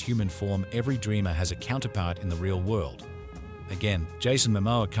identity of his human form. Every dreamer has a counterpart in the real world. Again, Jason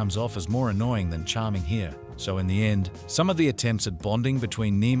Momoa comes off as more annoying than charming here, so in the end, some of the attempts at bonding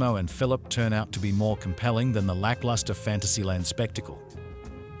between Nemo and Philip turn out to be more compelling than the lackluster Fantasyland spectacle.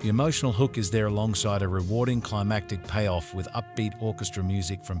 The emotional hook is there alongside a rewarding climactic payoff with upbeat orchestra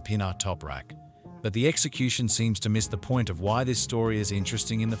music from Pinar Toprak, but the execution seems to miss the point of why this story is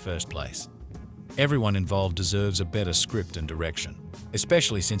interesting in the first place. Everyone involved deserves a better script and direction,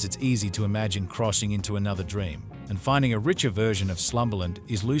 especially since it's easy to imagine crossing into another dream, and finding a richer version of Slumberland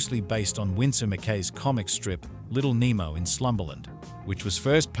is loosely based on Winsor McCay's comic strip Little Nemo in Slumberland, which was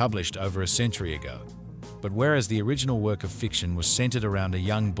first published over a century ago. But whereas the original work of fiction was centered around a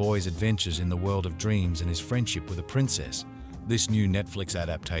young boy's adventures in the world of dreams and his friendship with a princess, this new Netflix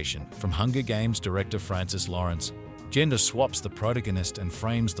adaptation from Hunger Games director Francis Lawrence gender swaps the protagonist and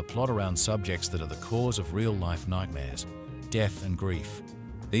frames the plot around subjects that are the cause of real-life nightmares, death and grief.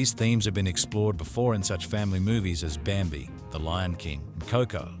 These themes have been explored before in such family movies as Bambi, The Lion King, and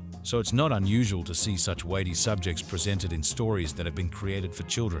Coco, so it's not unusual to see such weighty subjects presented in stories that have been created for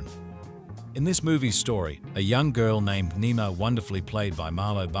children. In this movie's story, a young girl named Nemo, wonderfully played by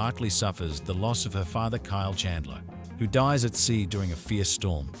Marlow Barkley, suffers the loss of her father Kyle Chandler, who dies at sea during a fierce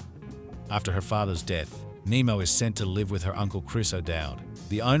storm. After her father's death, Nemo is sent to live with her uncle Chris O'Dowd,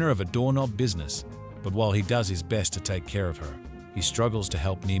 the owner of a doorknob business, but while he does his best to take care of her, he struggles to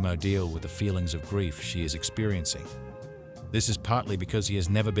help Nemo deal with the feelings of grief she is experiencing. This is partly because he has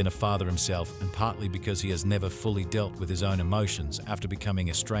never been a father himself and partly because he has never fully dealt with his own emotions after becoming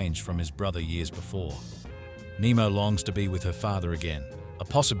estranged from his brother years before. Nemo longs to be with her father again, a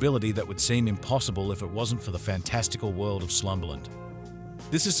possibility that would seem impossible if it wasn't for the fantastical world of Slumberland.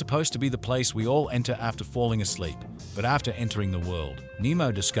 This is supposed to be the place we all enter after falling asleep, but after entering the world,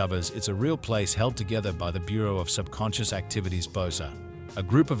 Nemo discovers it's a real place held together by the Bureau of Subconscious Activities BOSA, a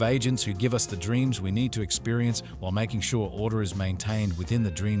group of agents who give us the dreams we need to experience while making sure order is maintained within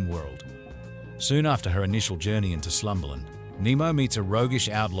the dream world. Soon after her initial journey into Slumberland, Nemo meets a roguish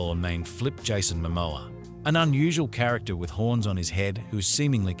outlaw named Flip Jason Momoa, an unusual character with horns on his head who is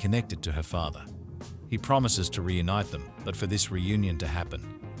seemingly connected to her father. He promises to reunite them, but for this reunion to happen,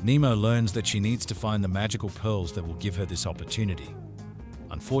 Nemo learns that she needs to find the magical pearls that will give her this opportunity.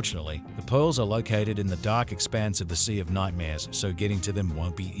 Unfortunately, the pearls are located in the dark expanse of the Sea of Nightmares, so getting to them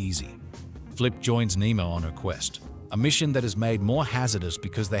won't be easy. Flip joins Nemo on her quest, a mission that is made more hazardous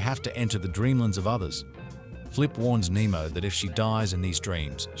because they have to enter the dreamlands of others. Flip warns Nemo that if she dies in these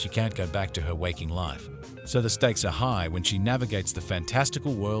dreams, she can't go back to her waking life. So the stakes are high when she navigates the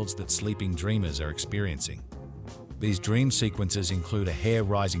fantastical worlds that sleeping dreamers are experiencing. These dream sequences include a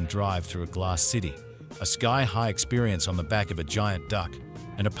hair-raising drive through a glass city, a sky-high experience on the back of a giant duck,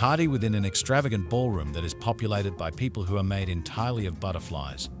 and a party within an extravagant ballroom that is populated by people who are made entirely of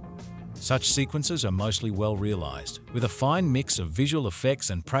butterflies. Such sequences are mostly well realized, with a fine mix of visual effects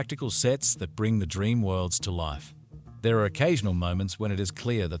and practical sets that bring the dream worlds to life. There are occasional moments when it is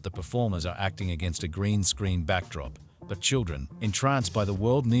clear that the performers are acting against a green screen backdrop, but children, entranced by the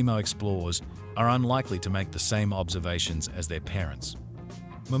world Nemo explores, are unlikely to make the same observations as their parents.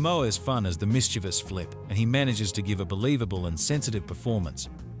 Momoa is fun as the mischievous Flip, and he manages to give a believable and sensitive performance,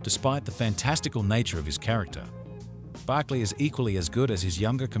 despite the fantastical nature of his character. Barkley is equally as good as his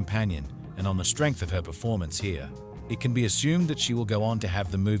younger companion, and on the strength of her performance here, it can be assumed that she will go on to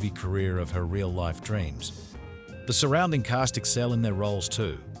have the movie career of her real-life dreams. The surrounding cast excel in their roles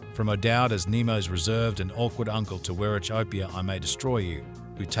too, from O'Dowd as Nemo's reserved and awkward uncle to Werechopia I May Destroy You,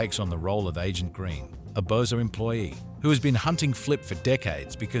 who takes on the role of Agent Green, a bozo employee who has been hunting Flip for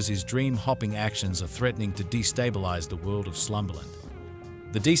decades because his dream-hopping actions are threatening to destabilize the world of Slumberland.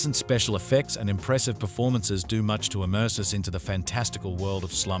 The decent special effects and impressive performances do much to immerse us into the fantastical world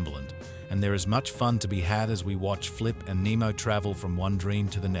of Slumberland, and there is much fun to be had as we watch Flip and Nemo travel from one dream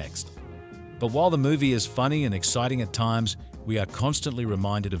to the next. But while the movie is funny and exciting at times, we are constantly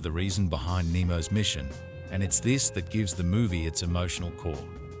reminded of the reason behind Nemo's mission, and it's this that gives the movie its emotional core.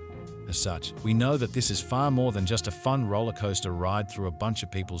 As such, we know that this is far more than just a fun roller coaster ride through a bunch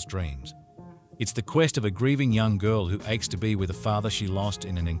of people's dreams. It's the quest of a grieving young girl who aches to be with a father she lost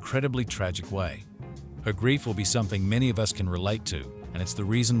in an incredibly tragic way. Her grief will be something many of us can relate to, and it's the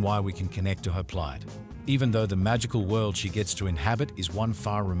reason why we can connect to her plight, even though the magical world she gets to inhabit is one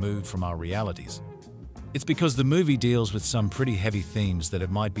far removed from our realities. It's because the movie deals with some pretty heavy themes that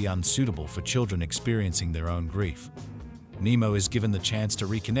it might be unsuitable for children experiencing their own grief. Nemo is given the chance to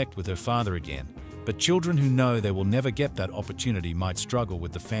reconnect with her father again, but children who know they will never get that opportunity might struggle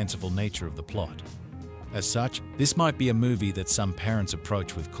with the fanciful nature of the plot. As such, this might be a movie that some parents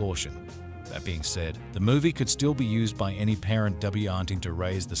approach with caution. That being said, the movie could still be used by any parent wanting to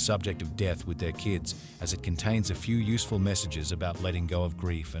raise the subject of death with their kids, as it contains a few useful messages about letting go of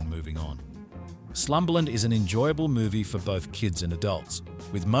grief and moving on. Slumberland is an enjoyable movie for both kids and adults,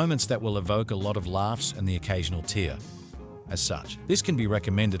 with moments that will evoke a lot of laughs and the occasional tear. As such, this can be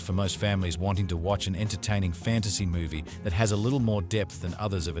recommended for most families wanting to watch an entertaining fantasy movie that has a little more depth than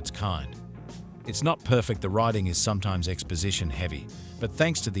others of its kind. It's not perfect, the writing is sometimes exposition heavy, but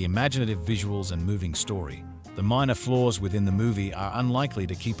thanks to the imaginative visuals and moving story, the minor flaws within the movie are unlikely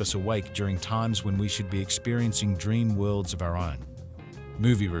to keep us awake during times when we should be experiencing dream worlds of our own.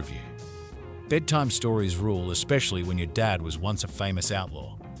 Movie review. Bedtime stories rule, especially when your dad was once a famous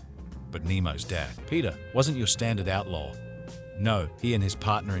outlaw. But Nemo's dad, Peter, wasn't your standard outlaw. No, he and his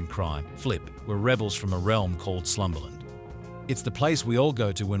partner in crime, Flip, were rebels from a realm called Slumberland. It's the place we all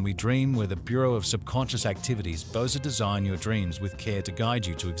go to when we dream, where the Bureau of Subconscious Activities bows design your dreams with care to guide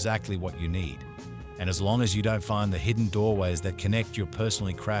you to exactly what you need. And as long as you don't find the hidden doorways that connect your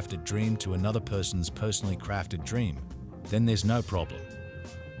personally crafted dream to another person's personally crafted dream, then there's no problem.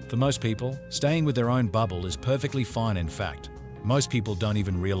 For most people, staying with their own bubble is perfectly fine. In fact, most people don't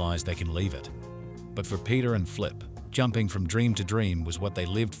even realize they can leave it. But for Peter and Flip, jumping from dream to dream was what they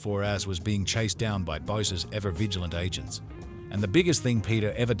lived for, as was being chased down by Bose's ever-vigilant agents. And the biggest thing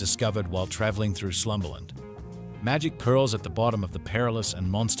Peter ever discovered while traveling through Slumberland: magic pearls at the bottom of the perilous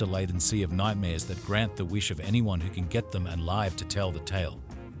and monster-laden sea of nightmares that grant the wish of anyone who can get them and live to tell the tale.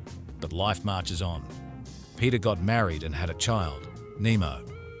 But life marches on. Peter got married and had a child, Nemo.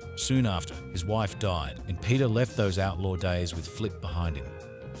 Soon after, his wife died, and Peter left those outlaw days with Flip behind him.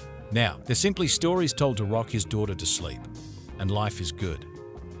 Now, they're simply stories told to rock his daughter to sleep, and life is good.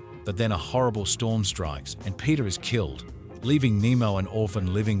 But then a horrible storm strikes, and Peter is killed, leaving Nemo an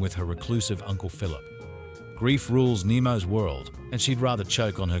orphan living with her reclusive Uncle Philip. Grief rules Nemo's world, and she'd rather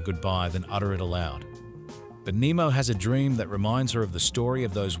choke on her goodbye than utter it aloud. But Nemo has a dream that reminds her of the story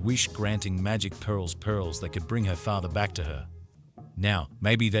of those wish-granting magic pearls that could bring her father back to her. Now,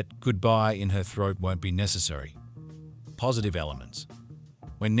 maybe that goodbye in her throat won't be necessary. Positive elements.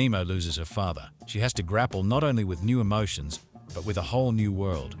 When Nemo loses her father, she has to grapple not only with new emotions, but with a whole new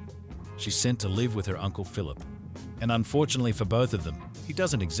world. She's sent to live with her Uncle Philip, and unfortunately for both of them, he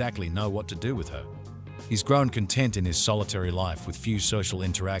doesn't exactly know what to do with her. He's grown content in his solitary life with few social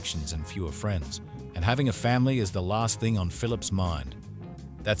interactions and fewer friends, and having a family is the last thing on Philip's mind.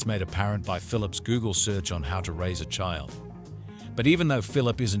 That's made apparent by Philip's Google search on how to raise a child. But even though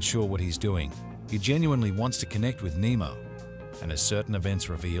Philip isn't sure what he's doing, he genuinely wants to connect with Nemo. And as certain events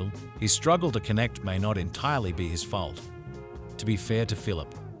reveal, his struggle to connect may not entirely be his fault. To be fair to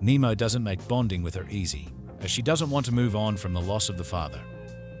Philip, Nemo doesn't make bonding with her easy, as she doesn't want to move on from the loss of the father.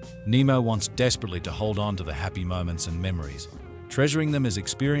 Nemo wants desperately to hold on to the happy moments and memories, treasuring them as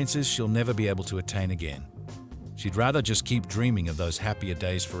experiences she'll never be able to attain again. She'd rather just keep dreaming of those happier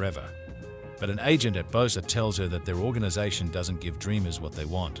days forever. But an agent at BOSA tells her that their organization doesn't give dreamers what they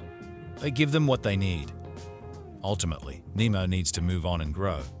want. They give them what they need. Ultimately, Nemo needs to move on and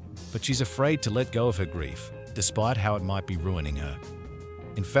grow, but she's afraid to let go of her grief, despite how it might be ruining her.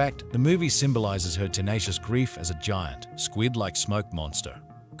 In fact, the movie symbolizes her tenacious grief as a giant, squid-like smoke monster,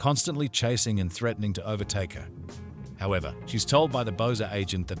 constantly chasing and threatening to overtake her. However, she's told by the BOSA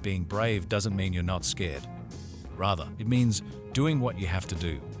agent that being brave doesn't mean you're not scared. Rather, it means doing what you have to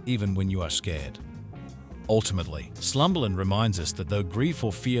do, even when you are scared. Ultimately, Slumberland reminds us that though grief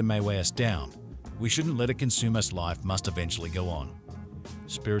or fear may weigh us down, we shouldn't let it consume us. Life must eventually go on.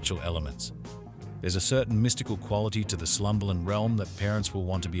 Spiritual elements. There's a certain mystical quality to the Slumberland realm that parents will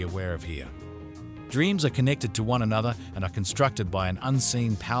want to be aware of here. Dreams are connected to one another and are constructed by an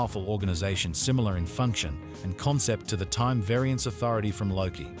unseen, powerful organization similar in function and concept to the Time Variance Authority from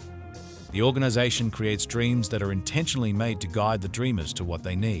Loki. The organization creates dreams that are intentionally made to guide the dreamers to what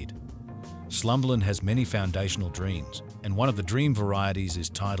they need. Slumberland has many foundational dreams, and one of the dream varieties is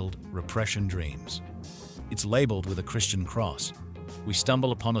titled Repression Dreams. It's labeled with a Christian cross. We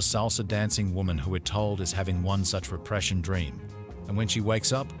stumble upon a salsa dancing woman who we're told is having one such repression dream, and when she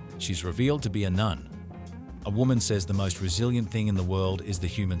wakes up, she's revealed to be a nun. A woman says the most resilient thing in the world is the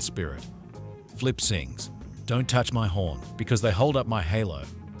human spirit. Flip sings, "Don't touch my horn, because they hold up my halo."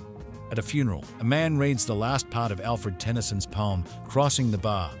 At a funeral, a man reads the last part of Alfred Tennyson's poem, Crossing the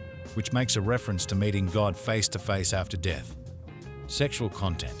Bar, which makes a reference to meeting God face to face after death. Sexual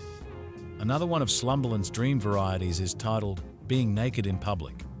content. Another one of Slumberland's dream varieties is titled Being Naked in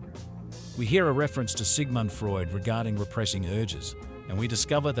Public. We hear a reference to Sigmund Freud regarding repressing urges, and we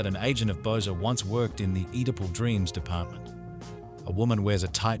discover that an agent of BOSA once worked in the Oedipal Dreams department. A woman wears a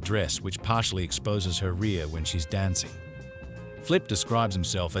tight dress which partially exposes her rear when she's dancing. Flip describes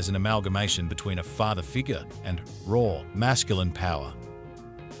himself as an amalgamation between a father figure and raw, masculine power.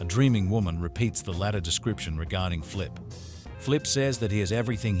 A dreaming woman repeats the latter description regarding Flip. Flip says that he has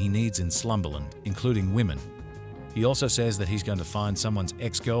everything he needs in Slumberland, including women. He also says that he's going to find someone's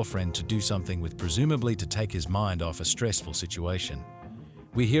ex-girlfriend to do something with, presumably to take his mind off a stressful situation.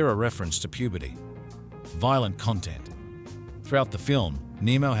 We hear a reference to puberty. Violent content. Throughout the film,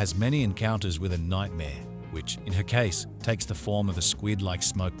 Nemo has many encounters with a nightmare, which, in her case, takes the form of a squid-like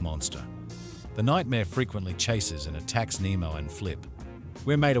smoke monster. The nightmare frequently chases and attacks Nemo and Flip.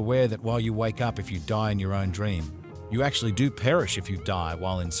 We're made aware that while you wake up if you die in your own dream, you actually do perish if you die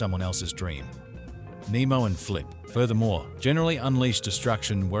while in someone else's dream. Nemo and Flip, furthermore, generally unleash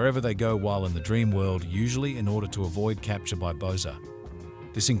destruction wherever they go while in the dream world, usually in order to avoid capture by BOSA.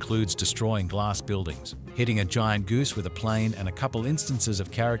 This includes destroying glass buildings, hitting a giant goose with a plane, and a couple instances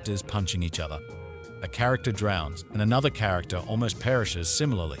of characters punching each other. A character drowns, and another character almost perishes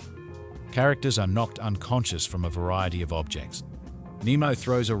similarly. Characters are knocked unconscious from a variety of objects. Nemo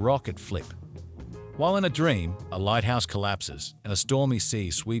throws a rock at Flip. While in a dream, a lighthouse collapses, and a stormy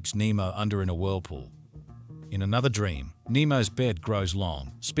sea sweeps Nemo under in a whirlpool. In another dream, Nemo's bed grows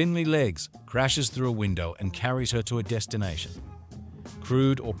long, spindly legs, crashes through a window, and carries her to a destination.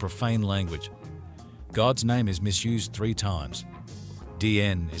 Crude or profane language. God's name is misused 3 times.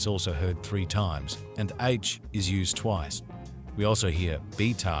 DN is also heard 3 times, and H is used twice. We also hear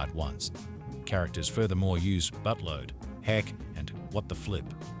B-tard once. Characters furthermore use buttload, heck, and what the flip.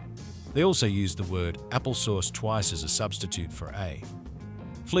 They also use the word applesauce twice as a substitute for A.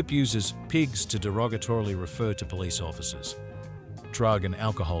 Flip uses pigs to derogatorily refer to police officers. Drug and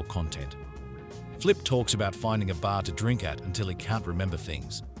alcohol content. Flip talks about finding a bar to drink at until he can't remember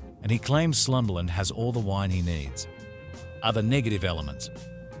things, and he claims Slumberland has all the wine he needs. Other negative elements.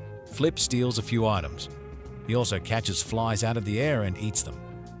 Flip steals a few items. He also catches flies out of the air and eats them.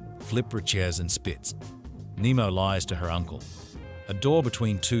 Flip retires and spits. Nemo lies to her uncle. A door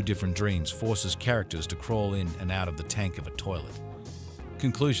between 2 different dreams forces characters to crawl in and out of the tank of a toilet.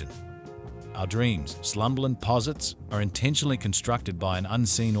 Conclusion. Our dreams, Slumberland posits, are intentionally constructed by an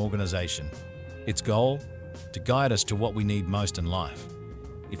unseen organization. Its goal? To guide us to what we need most in life.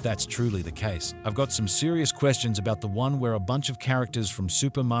 If that's truly the case, I've got some serious questions about the one where a bunch of characters from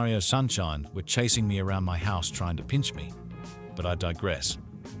Super Mario Sunshine were chasing me around my house trying to pinch me. But I digress.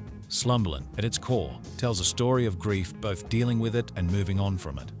 Slumberland, at its core, tells a story of grief, both dealing with it and moving on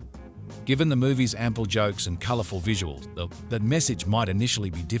from it. Given the movie's ample jokes and colorful visuals, that message might initially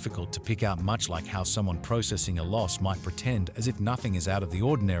be difficult to pick out, much like how someone processing a loss might pretend as if nothing is out of the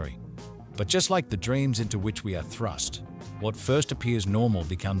ordinary. But just like the dreams into which we are thrust, what first appears normal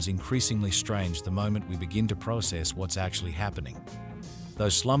becomes increasingly strange the moment we begin to process what's actually happening. Though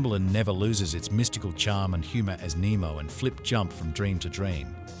Slumberland never loses its mystical charm and humor as Nemo and Flip jump from dream to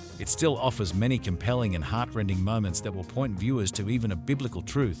dream, it still offers many compelling and heart-rending moments that will point viewers to even a biblical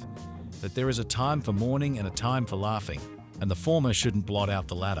truth, that there is a time for mourning and a time for laughing, and the former shouldn't blot out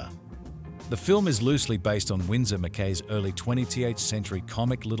the latter. The film is loosely based on Winsor McCay's early 20th century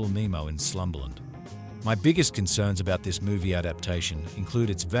comic Little Nemo in Slumberland. My biggest concerns about this movie adaptation include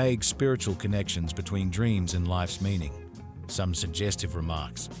its vague spiritual connections between dreams and life's meaning, some suggestive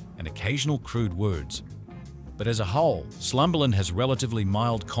remarks, and occasional crude words. But as a whole, Slumberland has relatively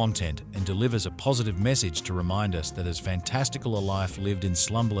mild content and delivers a positive message to remind us that as fantastical a life lived in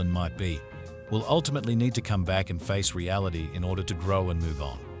Slumberland might be, we'll ultimately need to come back and face reality in order to grow and move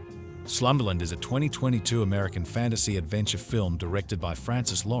on. Slumberland is a 2022 American fantasy adventure film directed by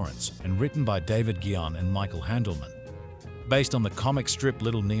Francis Lawrence and written by David Guion and Michael Handelman. Based on the comic strip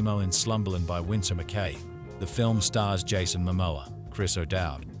Little Nemo in Slumberland by Winsor McCay, the film stars Jason Momoa, Chris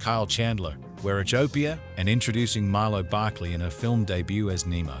O'Dowd, Kyle Chandler, Werechopia, and introducing Marlow Barkley in her film debut as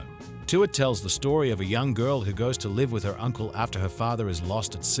Nemo. It tells the story of a young girl who goes to live with her uncle after her father is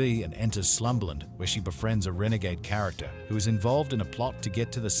lost at sea and enters Slumberland, where she befriends a renegade character who is involved in a plot to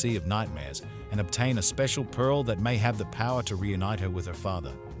get to the Sea of Nightmares and obtain a special pearl that may have the power to reunite her with her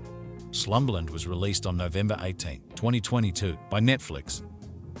father. Slumberland was released on November 18, 2022 by Netflix.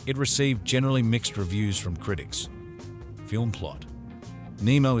 It received generally mixed reviews from critics. Film plot.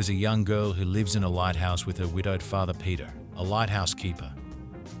 Nemo is a young girl who lives in a lighthouse with her widowed father Peter, a lighthouse keeper.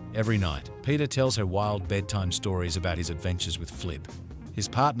 Every night, Peter tells her wild bedtime stories about his adventures with Flip, his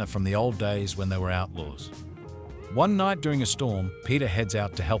partner from the old days when they were outlaws. One night during a storm, Peter heads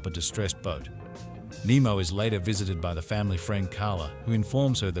out to help a distressed boat. Nemo is later visited by the family friend Carla, who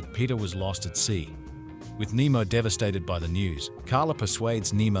informs her that Peter was lost at sea. With Nemo devastated by the news, Carla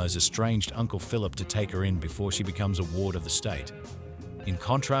persuades Nemo's estranged Uncle Philip to take her in before she becomes a ward of the state. In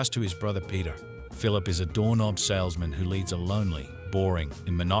contrast to his brother Peter, Philip is a doorknob salesman who leads a lonely, boring,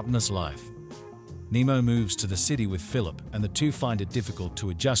 and monotonous life. Nemo moves to the city with Philip, and the two find it difficult to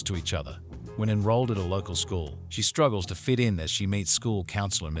adjust to each other. When enrolled at a local school, she struggles to fit in as she meets school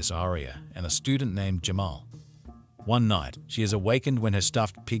counselor Miss Aria and a student named Jamal. One night, she is awakened when her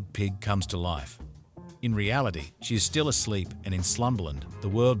stuffed pig comes to life. In reality, she is still asleep and in Slumberland, the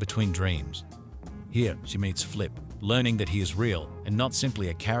world between dreams. Here, she meets Flip, learning that he is real and not simply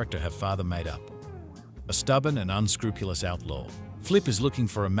a character her father made up. A stubborn and unscrupulous outlaw, Flip is looking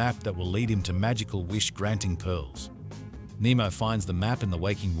for a map that will lead him to magical wish-granting pearls. Nemo finds the map in the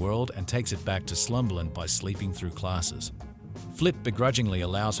waking world and takes it back to Slumberland by sleeping through classes. Flip begrudgingly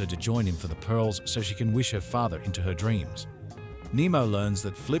allows her to join him for the pearls so she can wish her father into her dreams. Nemo learns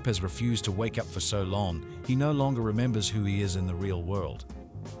that Flip has refused to wake up for so long, he no longer remembers who he is in the real world.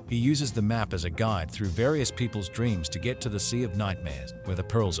 He uses the map as a guide through various people's dreams to get to the Sea of Nightmares, where the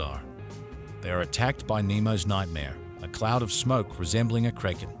pearls are. They are attacked by Nemo's nightmare, a cloud of smoke resembling a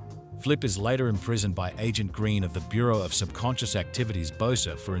kraken. Flip is later imprisoned by Agent Green of the Bureau of Subconscious Activities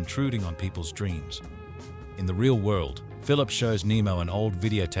BOSA for intruding on people's dreams. In the real world, Philip shows Nemo an old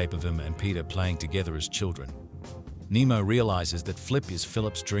videotape of him and Peter playing together as children. Nemo realizes that Flip is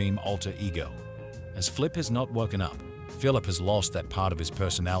Philip's dream alter ego. As Flip has not woken up, Philip has lost that part of his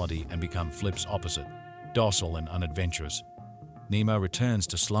personality and become Flip's opposite, docile and unadventurous. Nemo returns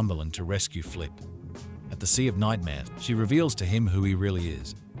to Slumberland to rescue Flip. At the Sea of Nightmares, she reveals to him who he really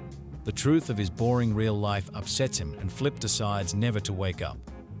is. The truth of his boring real life upsets him and Flip decides never to wake up.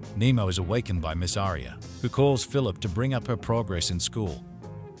 Nemo is awakened by Miss Aria, who calls Philip to bring up her progress in school.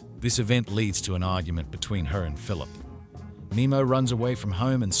 This event leads to an argument between her and Philip. Nemo runs away from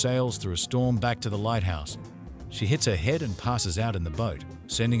home and sails through a storm back to the lighthouse. She hits her head and passes out in the boat,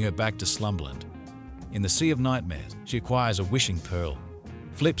 sending her back to Slumberland. In the Sea of Nightmares, she acquires a wishing pearl.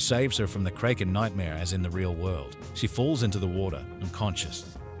 Flip saves her from the kraken nightmare as in the real world. She falls into the water,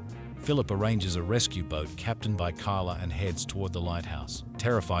 unconscious. Philip arranges a rescue boat captained by Carla and heads toward the lighthouse,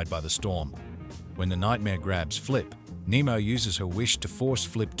 terrified by the storm. When the nightmare grabs Flip, Nemo uses her wish to force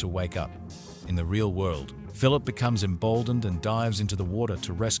Flip to wake up. In the real world, Philip becomes emboldened and dives into the water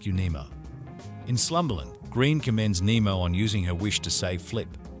to rescue Nemo. In Slumberland, Green commends Nemo on using her wish to save Flip,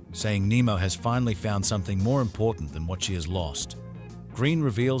 saying Nemo has finally found something more important than what she has lost. Green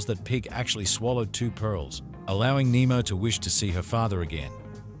reveals that Pig actually swallowed 2 pearls, allowing Nemo to wish to see her father again.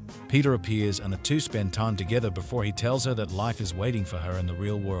 Peter appears and the two spend time together before he tells her that life is waiting for her in the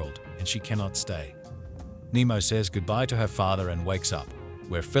real world and she cannot stay. Nemo says goodbye to her father and wakes up,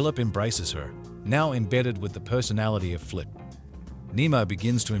 where Philip embraces her, now embedded with the personality of Flip. Nemo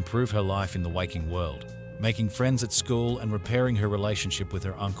begins to improve her life in the waking world, making friends at school and repairing her relationship with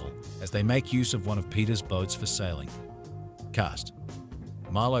her uncle as they make use of one of Peter's boats for sailing. Cast: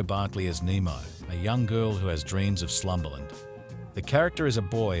 Marlow Barkley as Nemo, a young girl who has dreams of Slumberland. The character is a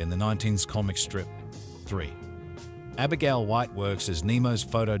boy in the 19th comic strip. 3. Abigail White works as Nemo's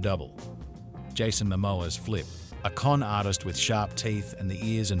photo double. Jason Momoa as Flip, a con artist with sharp teeth and the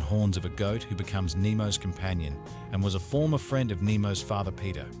ears and horns of a goat who becomes Nemo's companion and was a former friend of Nemo's father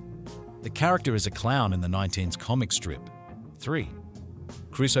Peter. The character is a clown in the 19th comic strip. 3.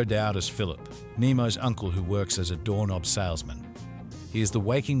 Chris O'Dowd as Philip, Nemo's uncle who works as a doorknob salesman. He is the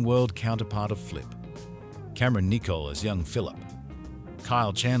waking world counterpart of Flip. Cameron Nicole as young Philip.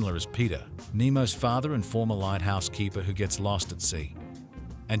 Kyle Chandler as Peter, Nemo's father and former lighthouse keeper who gets lost at sea.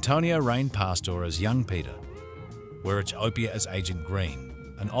 Antonio Rain Pastor as young Peter. Werich Opia as Agent Green,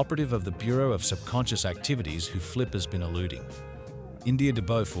 an operative of the Bureau of Subconscious Activities who Flip has been eluding. India de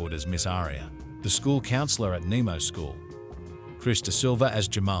Beaufort as Miss Aria, the school counselor at Nemo's school. Chris De Silva as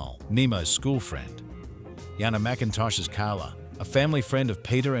Jamal, Nemo's school friend. Yana McIntosh as Carla, a family friend of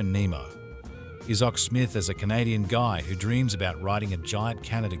Peter and Nemo. Isaac Smith as a Canadian guy who dreams about riding a giant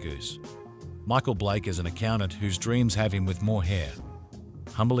Canada goose. Michael Blake as an accountant whose dreams have him with more hair.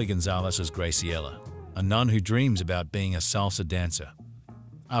 Humberly Gonzalez as Graciela, a nun who dreams about being a salsa dancer.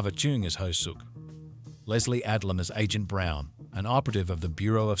 Ava Chung as Ho Suk. Leslie Adlam as Agent Brown, an operative of the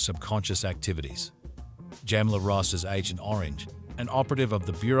Bureau of Subconscious Activities. Jamla Ross as Agent Orange, an operative of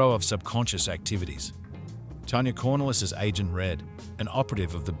the Bureau of Subconscious Activities. Tanya Cornelis as Agent Red, an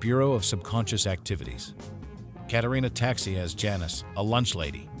operative of the Bureau of Subconscious Activities. Katerina Taxi as Janice, a lunch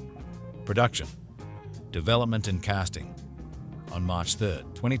lady. Production, development and casting. On March 3,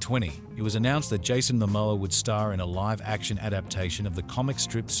 2020, it was announced that Jason Momoa would star in a live-action adaptation of the comic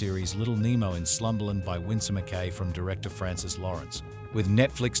strip series Little Nemo in Slumberland by Winsor McCay from director Francis Lawrence, with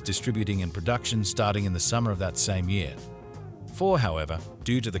Netflix distributing and production starting in the summer of that same year. However,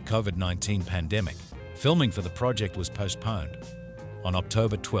 due to the COVID-19 pandemic, filming for the project was postponed. On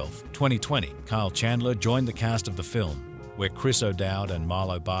October 12, 2020, Kyle Chandler joined the cast of the film, where Chris O'Dowd and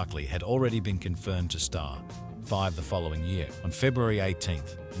Marlow Barkley had already been confirmed to star. 5 the following year, on February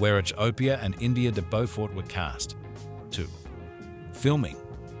 18th, Werich Opia and India de Beaufort were cast. 2. Filming.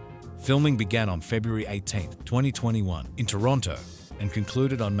 Filming began on February 18, 2021, in Toronto and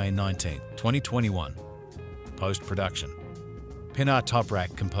concluded on May 19, 2021. Post-production. Pinar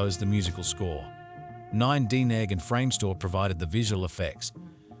Toprak composed the musical score. 9D Neg and Framestore provided the visual effects.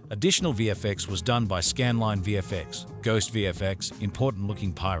 Additional VFX was done by Scanline VFX, Ghost VFX, Important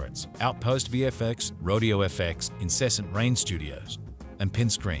Looking Pirates, Outpost VFX, Rodeo FX, Incessant Rain Studios, and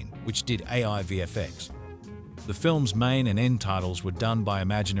Pinscreen, which did AI VFX. The film's main and end titles were done by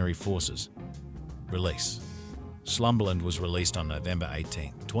Imaginary Forces. Release. Slumberland was released on November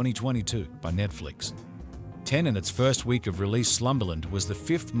 18, 2022 by Netflix. 10 in its first week of release, Slumberland was the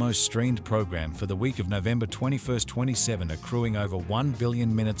 5th most streamed program for the week of November 21, 2007, accruing over 1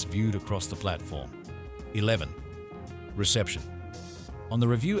 billion minutes viewed across the platform. 11. Reception. On the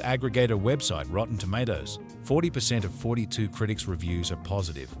review aggregator website Rotten Tomatoes, 40% of 42 critics' reviews are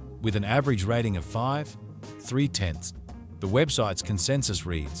positive, with an average rating of 5.3. The website's consensus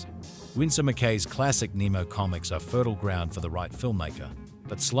reads, Winsor McCay's classic Nemo comics are fertile ground for the right filmmaker,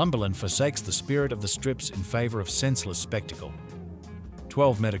 but Slumberland forsakes the spirit of the strips in favor of senseless spectacle.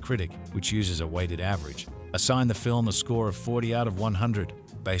 12 Metacritic, which uses a weighted average, assigned the film a score of 40 out of 100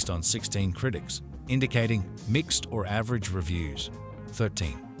 based on 16 critics, indicating mixed or average reviews.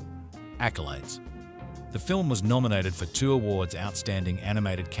 13. Accolades. The film was nominated for 2 awards: Outstanding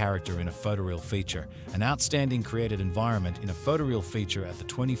Animated Character in a Photoreal Feature and Outstanding Created Environment in a Photoreal Feature at the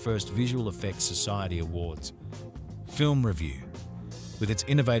 21st Visual Effects Society Awards. Film review. With its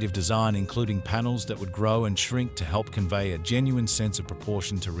innovative design, including panels that would grow and shrink to help convey a genuine sense of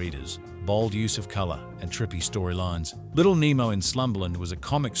proportion to readers, bold use of color, and trippy storylines, Little Nemo in Slumberland was a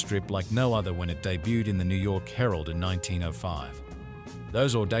comic strip like no other when it debuted in the New York Herald in 1905.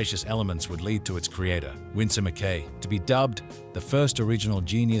 Those audacious elements would lead to its creator, Winsor McCay, to be dubbed the first original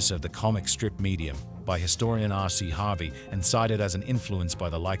genius of the comic strip medium by historian R.C. Harvey and cited as an influence by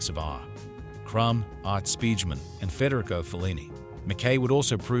the likes of R. Crumb, Art Spiegelman, and Federico Fellini. McCay would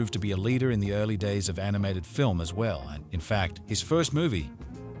also prove to be a leader in the early days of animated film as well, and, in fact, his first movie,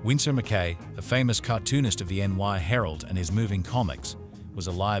 Winsor McCay, the famous cartoonist of the NY Herald and his moving comics, was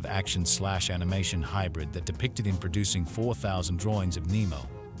a live-action/animation hybrid that depicted him producing 4,000 drawings of Nemo,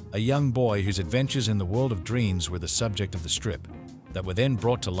 a young boy whose adventures in the world of dreams were the subject of the strip, that were then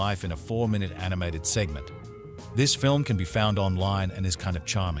brought to life in a 4-minute animated segment. This film can be found online and is kind of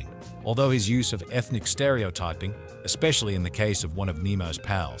charming, although his use of ethnic stereotyping, especially in the case of one of Nemo's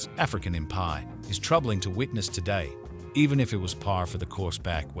pals, African in Pie, is troubling to witness today, even if it was par for the course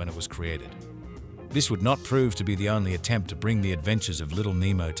back when it was created. This would not prove to be the only attempt to bring the adventures of Little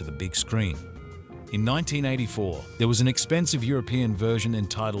Nemo to the big screen. In 1984, there was an expensive European version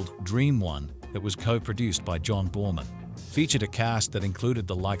entitled Dream One that was co-produced by John Boorman. Featured a cast that included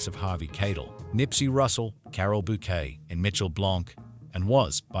the likes of Harvey Keitel, Nipsey Russell, Carol Bouquet, and Mitchell Blanc, and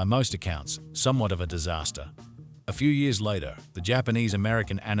was, by most accounts, somewhat of a disaster. A few years later, the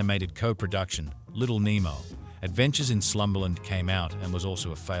Japanese-American animated co-production, Little Nemo, Adventures in Slumberland came out and was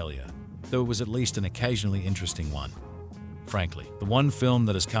also a failure, though it was at least an occasionally interesting one. Frankly, the one film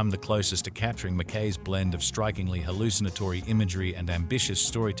that has come the closest to capturing McKay's blend of strikingly hallucinatory imagery and ambitious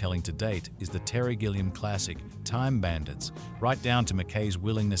storytelling to date is the Terry Gilliam classic, Time Bandits, right down to McKay's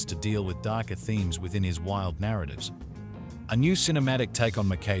willingness to deal with darker themes within his wild narratives. A new cinematic take on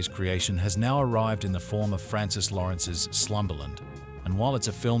McKay's creation has now arrived in the form of Francis Lawrence's Slumberland, and while it's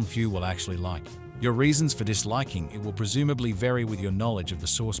a film few will actually like, your reasons for disliking it will presumably vary with your knowledge of the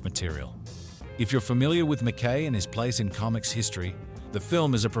source material. If you're familiar with McKay and his place in comics history, the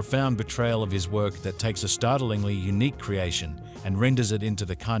film is a profound betrayal of his work that takes a startlingly unique creation and renders it into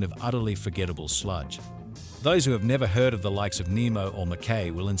the kind of utterly forgettable sludge. Those who have never heard of the likes of Nemo or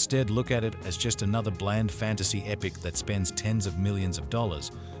McKay will instead look at it as just another bland fantasy epic that spends tens of millions of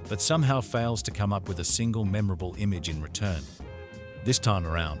dollars, but somehow fails to come up with a single memorable image in return. This time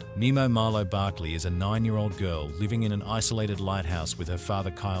around, Momoa Marlow Barkley is a 9-year-old girl living in an isolated lighthouse with her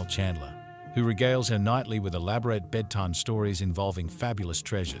father Kyle Chandler, who regales her nightly with elaborate bedtime stories involving fabulous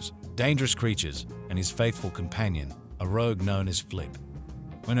treasures, dangerous creatures, and his faithful companion, a rogue known as Flip.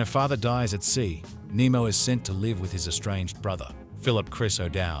 When her father dies at sea, Nemo is sent to live with his estranged brother, Philip Chris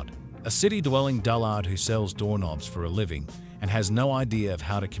O'Dowd, a city-dwelling dullard who sells doorknobs for a living and has no idea of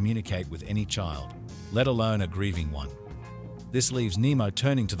how to communicate with any child, let alone a grieving one. This leaves Nemo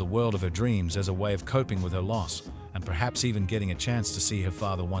turning to the world of her dreams as a way of coping with her loss, and perhaps even getting a chance to see her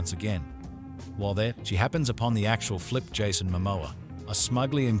father once again. While there, she happens upon the actual Flip Jason Momoa, a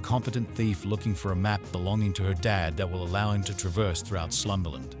smugly incompetent thief looking for a map belonging to her dad that will allow him to traverse throughout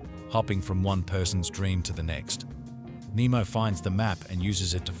Slumberland, hopping from one person's dream to the next. Nemo finds the map and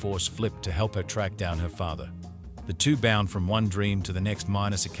uses it to force Flip to help her track down her father. The two bound from one dream to the next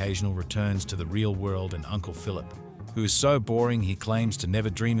minus occasional returns to the real world and Uncle Philip, who is so boring he claims to never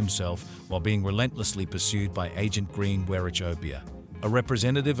dream himself while being relentlessly pursued by Agent Green Werich-Opia, a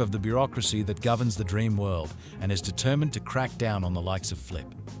representative of the bureaucracy that governs the dream world and is determined to crack down on the likes of Flip.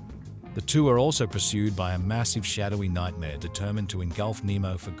 The two are also pursued by a massive shadowy nightmare determined to engulf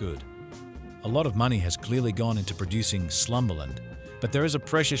Nemo for good. A lot of money has clearly gone into producing Slumberland, but there is a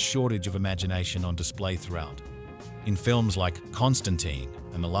precious shortage of imagination on display throughout. In films like Constantine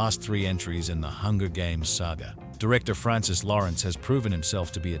and the last 3 entries in the Hunger Games saga, director Francis Lawrence has proven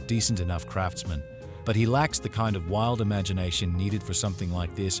himself to be a decent enough craftsman, but he lacks the kind of wild imagination needed for something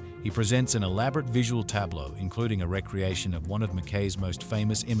like this. He presents an elaborate visual tableau, including a recreation of one of McKay's most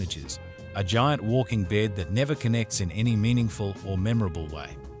famous images, a giant walking bed that never connects in any meaningful or memorable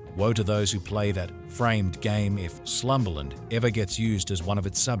way. Woe to those who play that framed game if Slumberland ever gets used as one of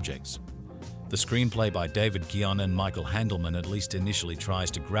its subjects. The screenplay by David Guion and Michael Handelman at least initially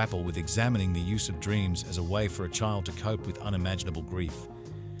tries to grapple with examining the use of dreams as a way for a child to cope with unimaginable grief.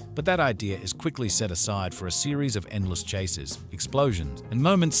 But that idea is quickly set aside for a series of endless chases, explosions, and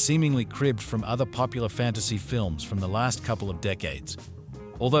moments seemingly cribbed from other popular fantasy films from the last couple of decades.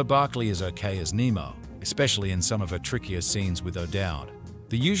 Although Barkley is okay as Nemo, especially in some of her trickier scenes with O'Dowd,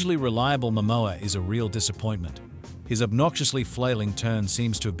 the usually reliable Momoa is a real disappointment. His obnoxiously flailing turn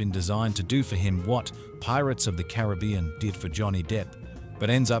seems to have been designed to do for him what Pirates of the Caribbean did for Johnny Depp, but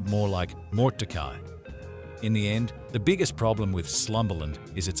ends up more like Mordecai. In the end, the biggest problem with Slumberland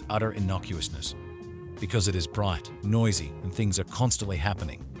is its utter innocuousness. Because it is bright, noisy, and things are constantly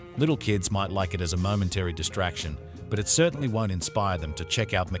happening, little kids might like it as a momentary distraction, but it certainly won't inspire them to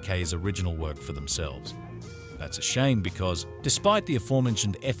check out McKay's original work for themselves. That's a shame because, despite the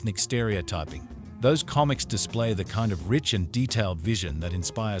aforementioned ethnic stereotyping, those comics display the kind of rich and detailed vision that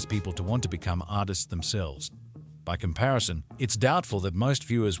inspires people to want to become artists themselves. By comparison, it's doubtful that most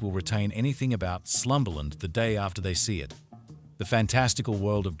viewers will retain anything about Slumberland the day after they see it. The fantastical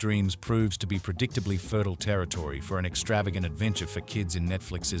world of dreams proves to be predictably fertile territory for an extravagant adventure for kids in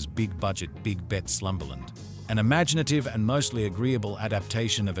Netflix's big-budget, big-bet Slumberland, an imaginative and mostly agreeable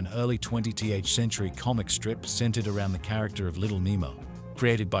adaptation of an early 20th century comic strip centered around the character of Little Nemo.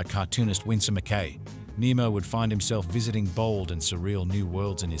 Created by cartoonist Winsor McKay, Nemo would find himself visiting bold and surreal new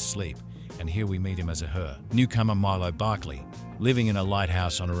worlds in his sleep, and here we meet him as a her, newcomer Marlow Barkley, living in a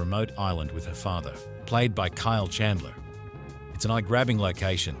lighthouse on a remote island with her father, played by Kyle Chandler. It's an eye-grabbing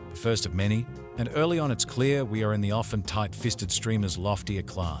location, the first of many, and early on it's clear we are in the often tight-fisted streamer's loftier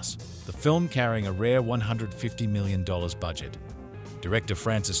class, the film carrying a rare $150 million budget. Director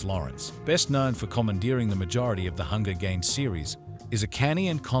Francis Lawrence, best known for commandeering the majority of the Hunger Games series, is a canny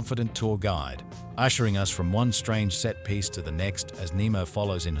and confident tour guide, ushering us from one strange set piece to the next as Nemo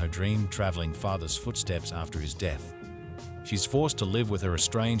follows in her dream-traveling father's footsteps after his death. She's forced to live with her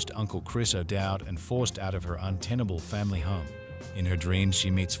estranged Uncle Chris O'Dowd and forced out of her untenable family home. In her dreams,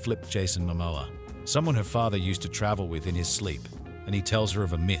 she meets Flip Jason Momoa, someone her father used to travel with in his sleep, and he tells her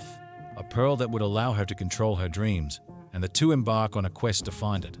of a myth, a pearl that would allow her to control her dreams, and the two embark on a quest to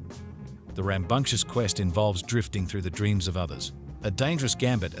find it. The rambunctious quest involves drifting through the dreams of others, a dangerous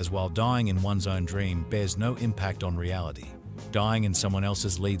gambit as while dying in one's own dream bears no impact on reality. Dying in someone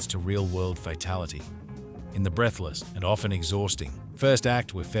else's leads to real-world fatality. In the breathless and often exhausting first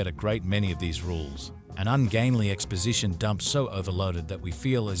act, we're fed a great many of these rules, an ungainly exposition dump so overloaded that we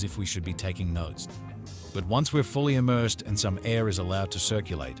feel as if we should be taking notes. But once we're fully immersed and some air is allowed to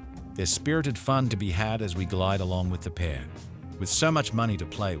circulate, there's spirited fun to be had as we glide along with the pair. With so much money to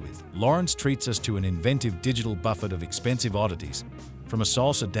play with, Lawrence treats us to an inventive digital buffet of expensive oddities, from a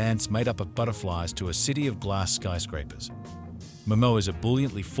salsa dance made up of butterflies to a city of glass skyscrapers. Momoa's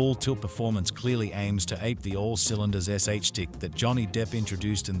ebulliently full-tilt performance clearly aims to ape the all-cylinders SH tick that Johnny Depp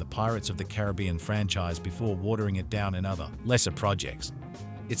introduced in the Pirates of the Caribbean franchise before watering it down in other, lesser projects.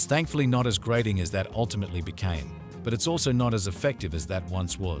 It's thankfully not as grating as that ultimately became, but it's also not as effective as that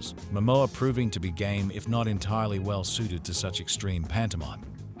once was, Momoa proving to be game if not entirely well-suited to such extreme pantomime.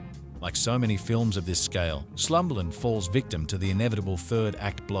 Like so many films of this scale, Slumberland falls victim to the inevitable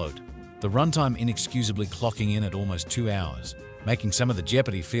third-act bloat, the runtime inexcusably clocking in at almost 2 hours, making some of the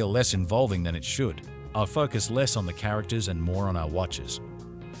jeopardy feel less involving than it should. Our focus less on the characters and more on our watchers.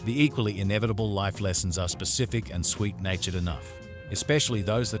 The equally inevitable life lessons are specific and sweet-natured enough, especially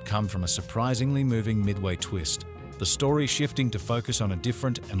those that come from a surprisingly moving midway twist, the story shifting to focus on a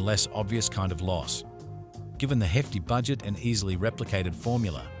different and less obvious kind of loss. Given the hefty budget and easily replicated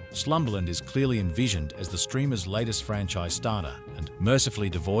formula, Slumberland is clearly envisioned as the streamer's latest franchise starter and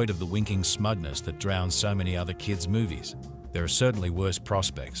mercifully devoid of the winking smugness that drowns so many other kids' movies. There are certainly worse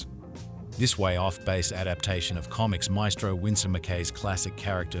prospects. This way off-base adaptation of comics maestro Winsor McCay's classic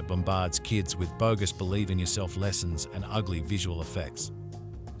character bombards kids with bogus believe-in-yourself lessons and ugly visual effects.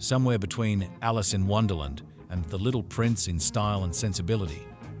 Somewhere between Alice in Wonderland and The Little Prince in style and sensibility,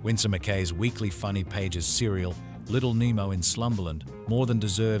 Winsor McCay's weekly funny pages serial Little Nemo in Slumberland more than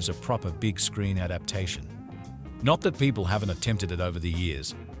deserves a proper big-screen adaptation. Not that people haven't attempted it over the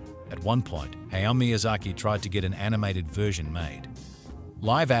years. At one point, Hayao Miyazaki tried to get an animated version made.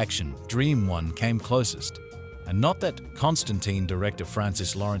 Live-action Dream One came closest, and not that Constantine director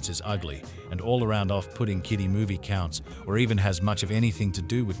Francis Lawrence is ugly and all-around off-putting kiddie movie counts or even has much of anything to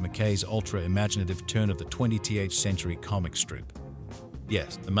do with McKay's ultra-imaginative turn of the 20th century comic strip.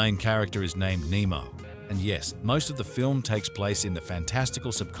 Yes, the main character is named Nemo, and yes, most of the film takes place in the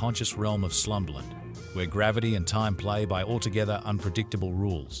fantastical subconscious realm of Slumberland, where gravity and time play by altogether unpredictable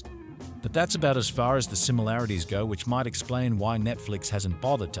rules. But that's about as far as the similarities go, which might explain why Netflix hasn't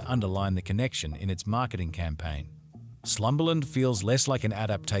bothered to underline the connection in its marketing campaign. Slumberland feels less like an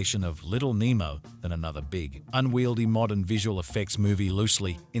adaptation of Little Nemo than another big, unwieldy modern visual effects movie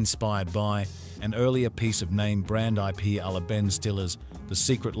loosely inspired by an earlier piece of name-brand IP a la Ben Stiller's The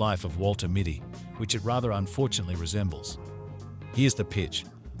Secret Life of Walter Mitty, which it rather unfortunately resembles. Here's the pitch: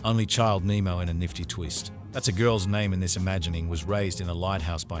 only child Nemo in a nifty twist. That's a girl's name in this imagining was raised in a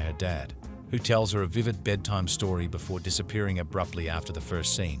lighthouse by her dad, who tells her a vivid bedtime story before disappearing abruptly after the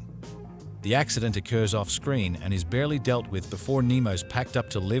first scene. The accident occurs off-screen and is barely dealt with before Nemo's packed up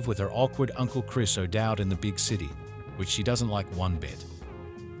to live with her awkward Uncle Chris O'Dowd in the big city, which she doesn't like one bit.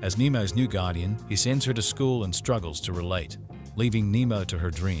 As Nemo's new guardian, he sends her to school and struggles to relate, leaving Nemo to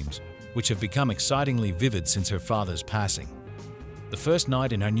her dreams, which have become excitingly vivid since her father's passing. The first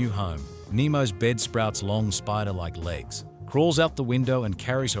night in her new home, Nemo's bed sprouts long spider-like legs, crawls out the window and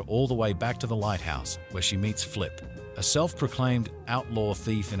carries her all the way back to the lighthouse, where she meets Flip, a self-proclaimed outlaw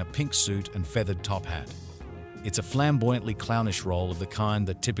thief in a pink suit and feathered top hat. It's a flamboyantly clownish role of the kind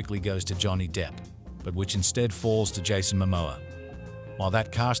that typically goes to Johnny Depp, but which instead falls to Jason Momoa. While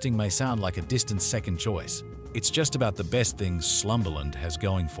that casting may sound like a distant second choice, it's just about the best things Slumberland has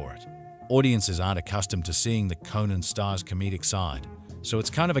going for it. Audiences aren't accustomed to seeing the Conan star's comedic side, so it's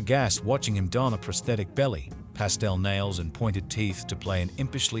kind of a gas watching him don a prosthetic belly, pastel nails and pointed teeth to play an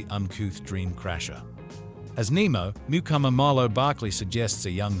impishly uncouth dream crasher. As Nemo, newcomer Marlow Barkley suggests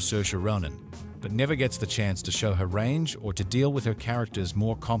a young Saoirse Ronan, but never gets the chance to show her range or to deal with her character's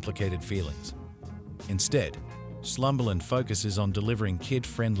more complicated feelings. Instead, Slumberland focuses on delivering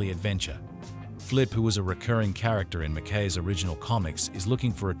kid-friendly adventure. Flip, who was a recurring character in McKay's original comics, is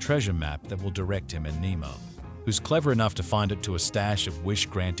looking for a treasure map that will direct him and Nemo, who's clever enough to find it to a stash of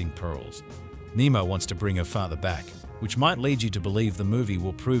wish-granting pearls. Nemo wants to bring her father back, which might lead you to believe the movie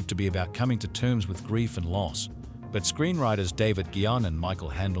will prove to be about coming to terms with grief and loss. But screenwriters David Guion and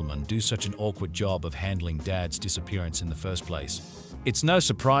Michael Handelman do such an awkward job of handling Dad's disappearance in the first place. It's no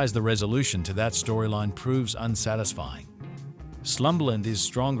surprise the resolution to that storyline proves unsatisfying. Slumberland is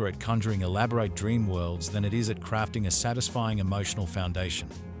stronger at conjuring elaborate dream worlds than it is at crafting a satisfying emotional foundation,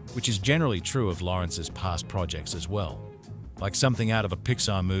 which is generally true of Lawrence's past projects as well. Like something out of a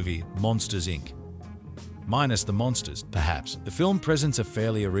Pixar movie, Monsters, Inc. Minus the monsters, perhaps, the film presents a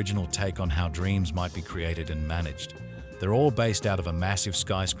fairly original take on how dreams might be created and managed. They're all based out of a massive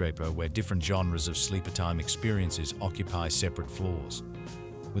skyscraper where different genres of sleeper-time experiences occupy separate floors.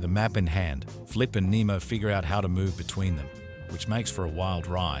 With a map in hand, Flip and Nemo figure out how to move between them, which makes for a wild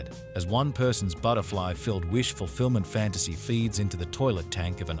ride, as one person's butterfly-filled wish fulfillment fantasy feeds into the toilet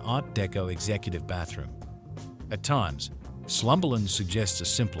tank of an Art Deco executive bathroom. At times, Slumberland suggests a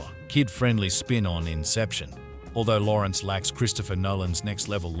simpler, kid-friendly spin on Inception, although Lawrence lacks Christopher Nolan's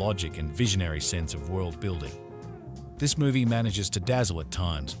next-level logic and visionary sense of world-building. This movie manages to dazzle at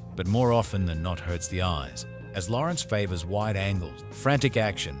times, but more often than not hurts the eyes, as Lawrence favors wide angles, frantic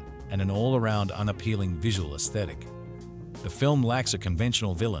action, and an all-around unappealing visual aesthetic. The film lacks a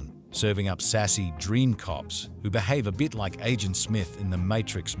conventional villain, serving up sassy dream cops who behave a bit like Agent Smith in the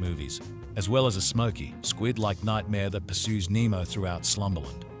Matrix movies, as well as a smoky, squid-like nightmare that pursues Nemo throughout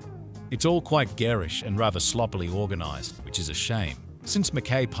Slumberland. It's all quite garish and rather sloppily organized, which is a shame, since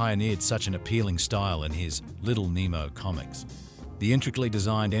McKay pioneered such an appealing style in his Little Nemo comics. The intricately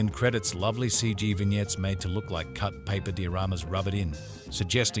designed end credits, lovely CG vignettes made to look like cut paper dioramas rub it in,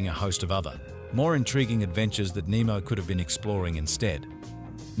 suggesting a host of other, more intriguing adventures that Nemo could have been exploring instead.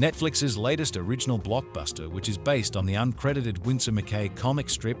 Netflix's latest original blockbuster, which is based on the uncredited Winsor McCay comic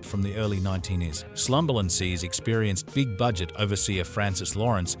strip from the early 1980s, Slumberland sees experienced big-budget overseer Francis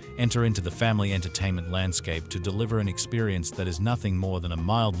Lawrence enter into the family entertainment landscape to deliver an experience that is nothing more than a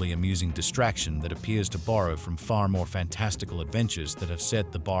mildly amusing distraction that appears to borrow from far more fantastical adventures that have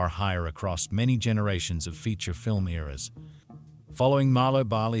set the bar higher across many generations of feature film eras. Following Marlow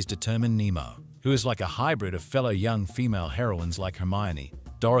Barkley's determined Nemo, who is like a hybrid of fellow young female heroines like Hermione,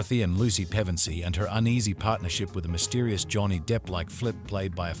 Dorothy and Lucy Pevensey, and her uneasy partnership with a mysterious Johnny Depp-like Flip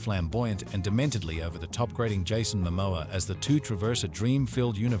played by a flamboyant and dementedly over-the-top grating Jason Momoa, as the two traverse a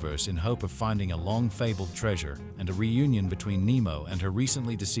dream-filled universe in hope of finding a long-fabled treasure and a reunion between Nemo and her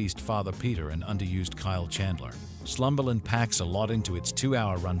recently deceased father Peter and underused Kyle Chandler. Slumberland packs a lot into its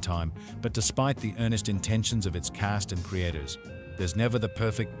 2-hour runtime, but despite the earnest intentions of its cast and creators, there's never the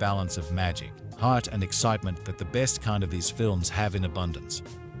perfect balance of magic, heart, and excitement that the best kind of these films have in abundance.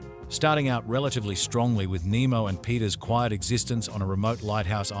 Starting out relatively strongly with Nemo and Peter's quiet existence on a remote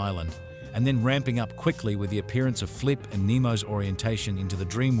lighthouse island, and then ramping up quickly with the appearance of Flip and Nemo's orientation into the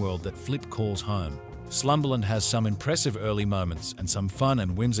dream world that Flip calls home. Slumberland has some impressive early moments and some fun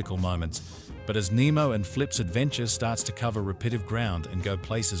and whimsical moments, but as Nemo and Flip's adventure starts to cover repetitive ground and go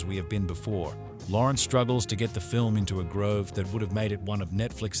places we have been before, Lawrence struggles to get the film into a groove that would have made it one of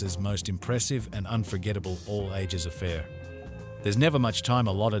Netflix's most impressive and unforgettable all-ages affair. There's never much time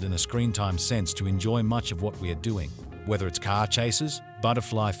allotted in a screen time sense to enjoy much of what we are doing, whether it's car chases,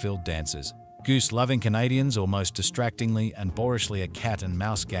 butterfly-filled dances, goose-loving Canadians, or most distractingly and boorishly a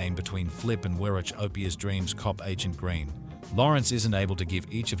cat-and-mouse game between Flip and Werich Opia's Dreams cop Agent Green. Lawrence isn't able to give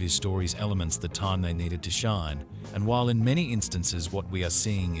each of his story's elements the time they needed to shine, and while in many instances what we are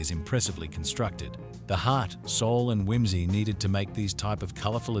seeing is impressively constructed, the heart, soul, and whimsy needed to make these type of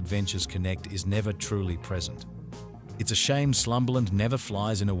colorful adventures connect is never truly present. It's a shame Slumberland never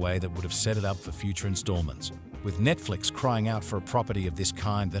flies in a way that would have set it up for future installments, with Netflix crying out for a property of this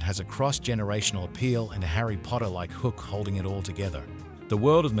kind that has a cross-generational appeal and a Harry Potter-like hook holding it all together. The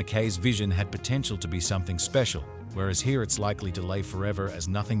world of McKay's vision had potential to be something special, whereas here it's likely to lay forever as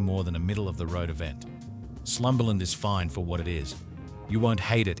nothing more than a middle-of-the-road event. Slumberland is fine for what it is. You won't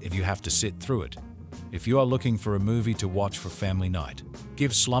hate it if you have to sit through it. If you are looking for a movie to watch for family night,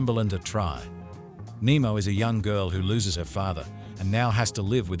 give Slumberland a try. Nemo is a young girl who loses her father and now has to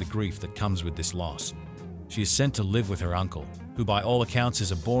live with the grief that comes with this loss. She is sent to live with her uncle, who by all accounts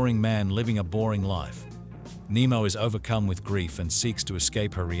is a boring man living a boring life. Nemo is overcome with grief and seeks to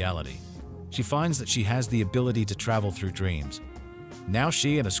escape her reality. She finds that she has the ability to travel through dreams. Now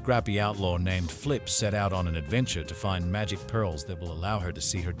she and a scrappy outlaw named Flip set out on an adventure to find magic pearls that will allow her to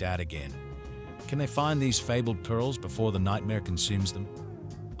see her dad again. Can they find these fabled pearls before the nightmare consumes them?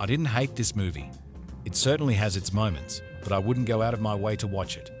 I didn't hate this movie. It certainly has its moments, but I wouldn't go out of my way to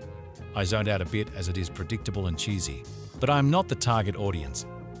watch it. I zoned out a bit as it is predictable and cheesy, but I am not the target audience.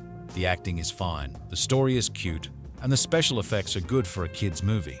 The acting is fine, the story is cute, and the special effects are good for a kid's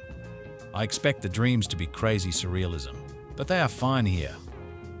movie. I expect the dreams to be crazy surrealism, but they are fine here.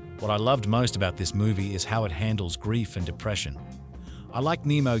 What I loved most about this movie is how it handles grief and depression. I like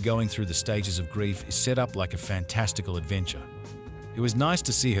Nemo going through the stages of grief is set up like a fantastical adventure. It was nice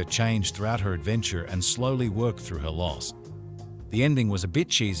to see her change throughout her adventure and slowly work through her loss. The ending was a bit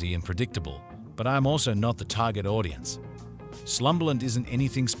cheesy and predictable, but I am also not the target audience. Slumberland isn't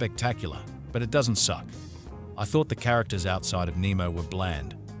anything spectacular, but it doesn't suck. I thought the characters outside of Nemo were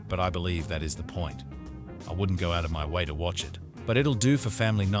bland, but I believe that is the point. I wouldn't go out of my way to watch it, but it'll do for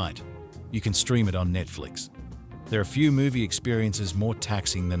family night. You can stream it on Netflix. There are few movie experiences more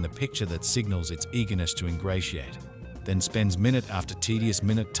taxing than the picture that signals its eagerness to ingratiate, then spends minute after tedious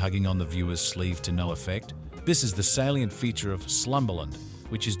minute tugging on the viewer's sleeve to no effect. This is the salient feature of Slumberland,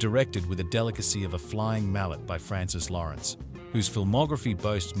 which is directed with the delicacy of a flying mallet by Francis Lawrence, whose filmography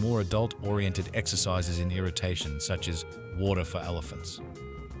boasts more adult-oriented exercises in irritation such as Water for Elephants.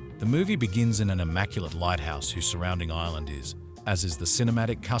 The movie begins in an immaculate lighthouse whose surrounding island is, as is the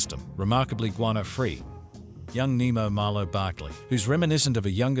cinematic custom, remarkably guano-free. Young Momoa Marlow Barkley, who's reminiscent of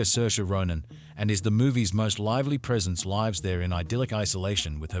a younger Saoirse Ronan and is the movie's most lively presence, lives there in idyllic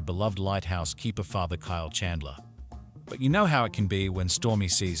isolation with her beloved lighthouse keeper father Kyle Chandler. But you know how it can be when stormy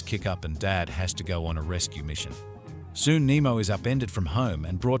seas kick up and Dad has to go on a rescue mission. Soon Nemo is upended from home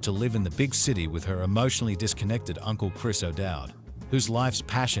and brought to live in the big city with her emotionally disconnected Uncle Chris O'Dowd, whose life's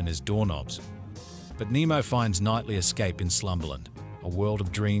passion is doorknobs. But Nemo finds nightly escape in Slumberland, a world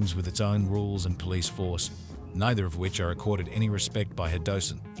of dreams with its own rules and police force, neither of which are accorded any respect by her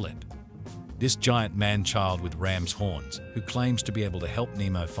docent, Flip. This giant man-child with ram's horns, who claims to be able to help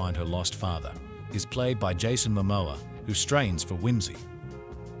Nemo find her lost father, is played by Jason Momoa, who strains for whimsy.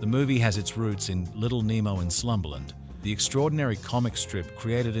 The movie has its roots in Little Nemo in Slumberland, the extraordinary comic strip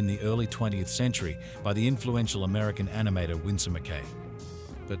created in the early 20th century by the influential American animator Winsor McCay.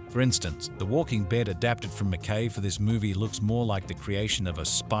 But, for instance, The Walking Dead adapted from McCay for this movie looks more like the creation of a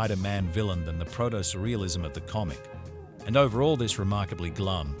Spider-Man villain than the proto-surrealism of the comic. And overall, this remarkably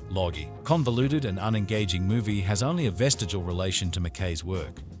glum, loggy, convoluted and unengaging movie has only a vestigial relation to McCay's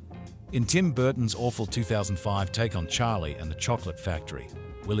work. In Tim Burton's awful 2005 take on Charlie and the Chocolate Factory,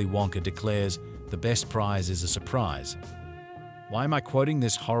 Willy Wonka declares, "The best prize is a surprise." Why am I quoting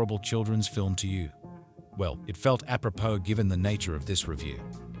this horrible children's film to you? Well, it felt apropos given the nature of this review.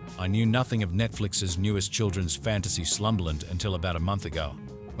 I knew nothing of Netflix's newest children's fantasy Slumberland until about a month ago,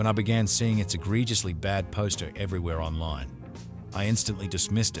 when I began seeing its egregiously bad poster everywhere online. I instantly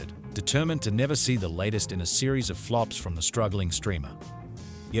dismissed it, determined to never see the latest in a series of flops from the struggling streamer.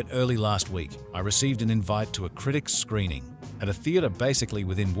 Yet early last week, I received an invite to a critic's screening at a theater basically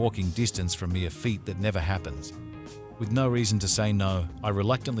within walking distance from me, a feat that never happens. With no reason to say no, I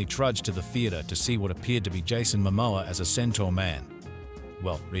reluctantly trudged to the theater to see what appeared to be Jason Momoa as a centaur man.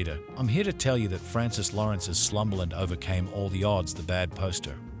 Well, reader, I'm here to tell you that Francis Lawrence's Slumberland overcame all the odds: the bad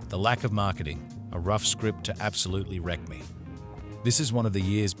poster, the lack of marketing, a rough script to absolutely wreck me. This is one of the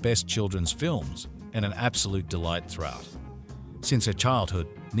year's best children's films, and an absolute delight throughout. Since her childhood,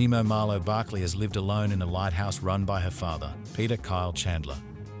 Momoa Marlow Barkley has lived alone in a lighthouse run by her father, Peter Kyle Chandler.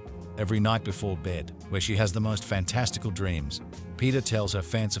 Every night before bed, where she has the most fantastical dreams, Peter tells her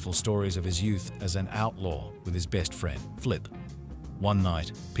fanciful stories of his youth as an outlaw with his best friend, Flip. One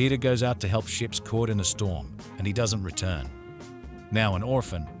night, Peter goes out to help ships caught in a storm, and he doesn't return. Now an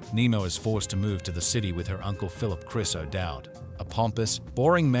orphan, Nemo is forced to move to the city with her Uncle Philip Chris O'Dowd, a pompous,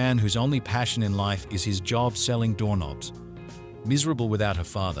 boring man whose only passion in life is his job selling doorknobs. Miserable without her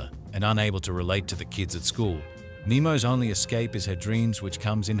father and unable to relate to the kids at school, Nemo's only escape is her dreams, which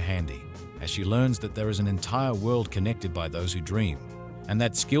comes in handy as she learns that there is an entire world connected by those who dream, and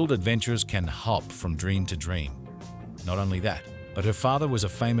that skilled adventurers can hop from dream to dream. Not only that, but her father was a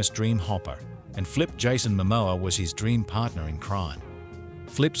famous dream hopper, and Flip, Jason Momoa, was his dream partner in crime.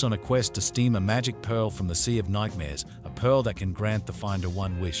 Flip's on a quest to steam a magic pearl from the Sea of Nightmares, a pearl that can grant the finder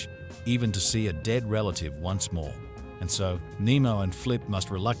one wish, even to see a dead relative once more. And so, Nemo and Flip must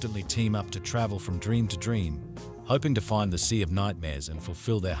reluctantly team up to travel from dream to dream, hoping to find the Sea of Nightmares and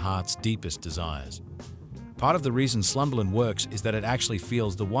fulfill their heart's deepest desires. Part of the reason Slumberland works is that it actually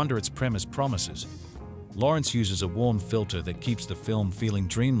feels the wonder its premise promises. Lawrence uses a warm filter that keeps the film feeling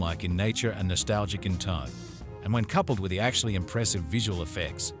dreamlike in nature and nostalgic in tone. and when coupled with the actually impressive visual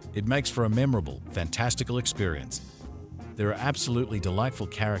effects, it makes for a memorable, fantastical experience. There are absolutely delightful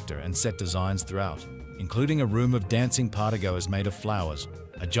character and set designs throughout, including a room of dancing partygoers made of flowers,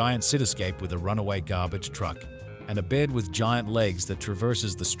 a giant cityscape with a runaway garbage truck, and a bed with giant legs that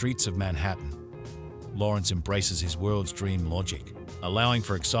traverses the streets of Manhattan. Lawrence embraces his world's dream logic, allowing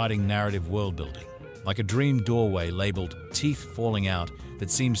for exciting narrative world-building, like a dream doorway labeled "Teeth Falling Out"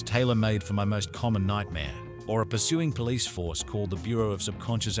 that seems tailor-made for my most common nightmare, or a pursuing police force called the Bureau of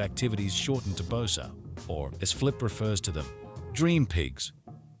Subconscious Activities, shortened to BOSA, or, as Flip refers to them, Dream Pigs.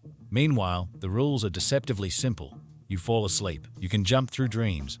 Meanwhile, the rules are deceptively simple. You fall asleep, you can jump through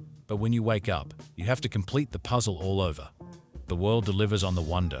dreams, but when you wake up, you have to complete the puzzle all over. The world delivers on the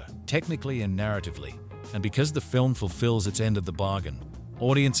wonder, technically and narratively, and because the film fulfills its end of the bargain,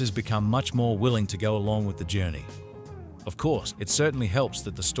 audiences become much more willing to go along with the journey. Of course, it certainly helps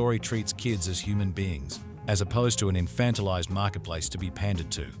that the story treats kids as human beings, as opposed to an infantilized marketplace to be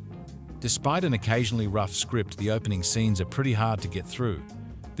pandered to. Despite an occasionally rough script, the opening scenes are pretty hard to get through.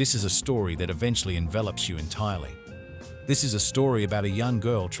 This is a story that eventually envelops you entirely. This is a story about a young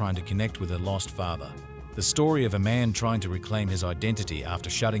girl trying to connect with her lost father. The story of a man trying to reclaim his identity after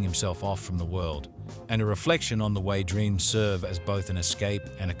shutting himself off from the world, and a reflection on the way dreams serve as both an escape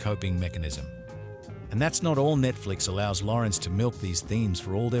and a coping mechanism. And that's not all. Netflix allows Lawrence to milk these themes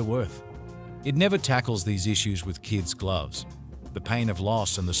for all they're worth. It never tackles these issues with kids' gloves. The pain of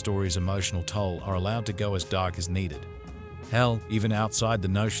loss and the story's emotional toll are allowed to go as dark as needed. Hell, even outside the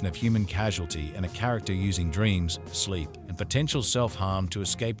notion of human casualty and a character using dreams, sleep, and potential self-harm to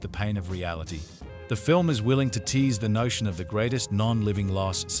escape the pain of reality, the film is willing to tease the notion of the greatest non-living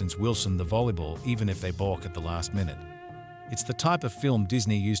loss since Wilson the volleyball, even if they balk at the last minute. It's the type of film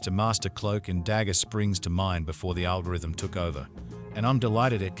Disney used to master Cloak and Dagger springs to mind before the algorithm took over, and I'm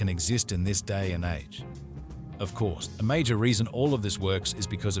delighted it can exist in this day and age. Of course, a major reason all of this works is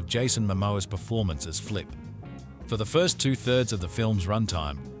because of Jason Momoa's performance as Flip. For the first two-thirds of the film's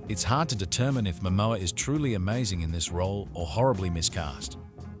runtime, it's hard to determine if Momoa is truly amazing in this role or horribly miscast.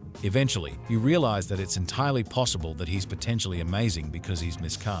 Eventually, you realize that it's entirely possible that he's potentially amazing because he's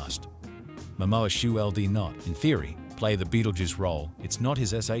miscast. Momoa should not, in theory, play the Beetlejuice role. It's not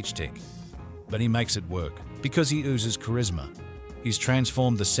his SH tick. But he makes it work, because he oozes charisma. He's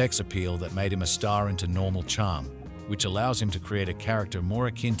transformed the sex appeal that made him a star into normal charm, which allows him to create a character more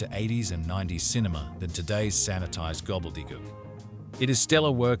akin to 80s and 90s cinema than today's sanitized gobbledygook. It is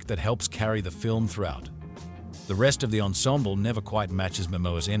stellar work that helps carry the film throughout. The rest of the ensemble never quite matches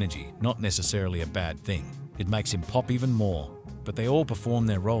Momoa's energy, not necessarily a bad thing. It makes him pop even more, but they all perform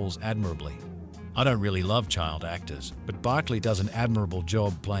their roles admirably. I don't really love child actors, but Barkley does an admirable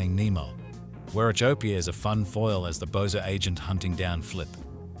job playing Nemo. Werachopia is a fun foil as the Boza agent hunting down Flip.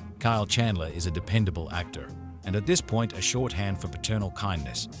 Kyle Chandler is a dependable actor, and at this point a shorthand for paternal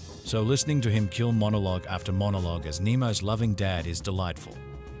kindness, so listening to him kill monologue after monologue as Nemo's loving dad is delightful.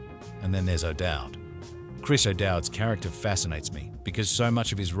 And then there's O'Dowd. Chris O'Dowd's character fascinates me because so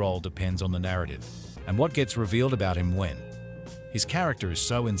much of his role depends on the narrative and what gets revealed about him when. His character is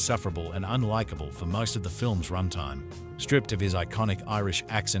so insufferable and unlikable for most of the film's runtime, stripped of his iconic Irish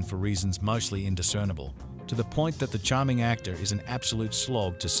accent for reasons mostly indiscernible, to the point that the charming actor is an absolute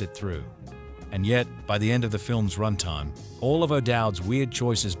slog to sit through. And yet, by the end of the film's runtime, all of O'Dowd's weird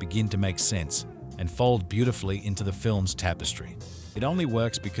choices begin to make sense and fold beautifully into the film's tapestry. It only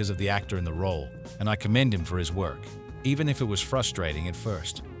works because of the actor in the role, and I commend him for his work, even if it was frustrating at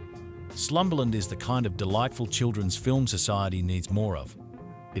first. Slumberland is the kind of delightful children's film society needs more of.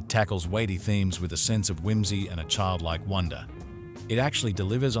 It tackles weighty themes with a sense of whimsy and a childlike wonder. It actually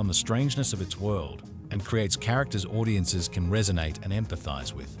delivers on the strangeness of its world and creates characters audiences can resonate and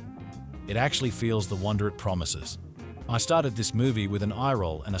empathize with. It actually feels the wonder it promises. I started this movie with an eye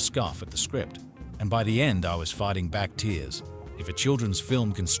roll and a scoff at the script, and by the end I was fighting back tears. If a children's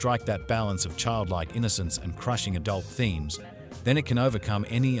film can strike that balance of childlike innocence and crushing adult themes, then it can overcome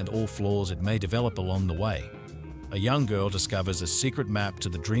any and all flaws it may develop along the way. A young girl discovers a secret map to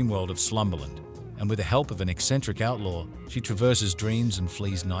the dream world of Slumberland, and with the help of an eccentric outlaw, she traverses dreams and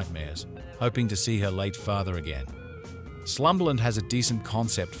flees nightmares, hoping to see her late father again. Slumberland has a decent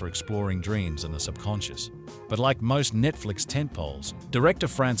concept for exploring dreams and the subconscious, but like most Netflix tentpoles, director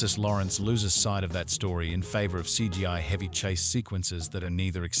Francis Lawrence loses sight of that story in favor of CGI-heavy chase sequences that are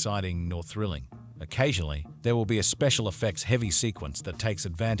neither exciting nor thrilling. Occasionally, there will be a special effects-heavy sequence that takes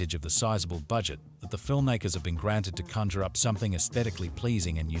advantage of the sizable budget that the filmmakers have been granted to conjure up something aesthetically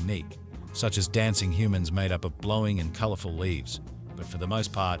pleasing and unique, such as dancing humans made up of blowing and colorful leaves. But for the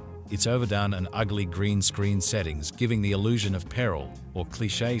most part, it's overdone and ugly green screen settings giving the illusion of peril, or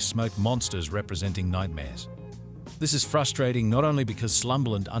cliché smoke monsters representing nightmares. This is frustrating not only because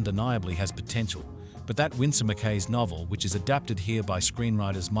Slumberland undeniably has potential, but that Winsor McCay's novel, which is adapted here by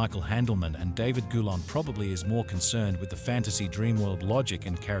screenwriters Michael Handelman and David Goulon, probably is more concerned with the fantasy dreamworld logic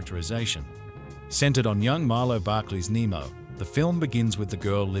and characterization. Centered on young Marlow Barkley's Nemo, the film begins with the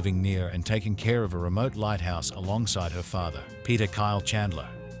girl living near and taking care of a remote lighthouse alongside her father, Peter Kyle Chandler,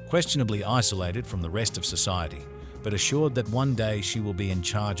 questionably isolated from the rest of society, but assured that one day she will be in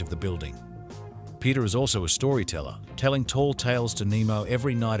charge of the building. Peter is also a storyteller, telling tall tales to Nemo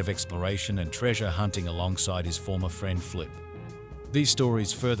every night of exploration and treasure hunting alongside his former friend Flip. These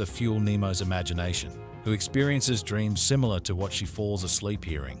stories further fuel Nemo's imagination, who experiences dreams similar to what she falls asleep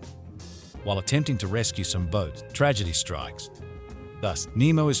hearing. While attempting to rescue some boats, tragedy strikes. Thus,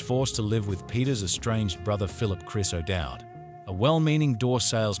 Nemo is forced to live with Peter's estranged brother Philip Chris O'Dowd, a well-meaning door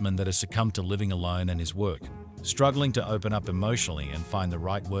salesman that has succumbed to living alone and his work, struggling to open up emotionally and find the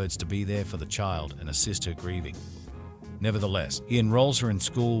right words to be there for the child and assist her grieving. Nevertheless, he enrolls her in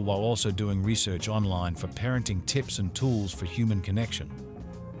school while also doing research online for parenting tips and tools for human connection.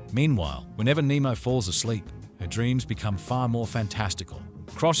 Meanwhile, whenever Nemo falls asleep, her dreams become far more fantastical,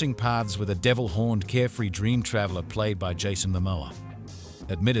 crossing paths with a devil-horned carefree dream traveler played by Jason Momoa.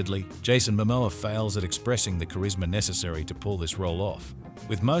 Admittedly, Jason Momoa fails at expressing the charisma necessary to pull this role off,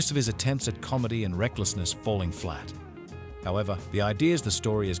 with most of his attempts at comedy and recklessness falling flat. However, the ideas the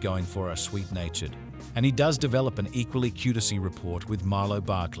story is going for are sweet-natured, and he does develop an equally cutesy rapport with Marlow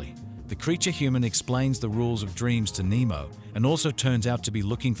Barkley. The creature human explains the rules of dreams to Nemo and also turns out to be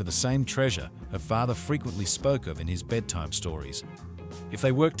looking for the same treasure her father frequently spoke of in his bedtime stories. If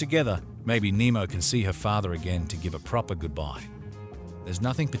they work together, maybe Nemo can see her father again to give a proper goodbye. There's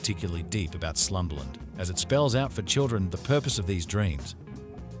nothing particularly deep about Slumberland, as it spells out for children the purpose of these dreams.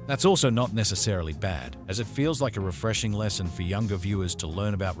 That's also not necessarily bad, as it feels like a refreshing lesson for younger viewers to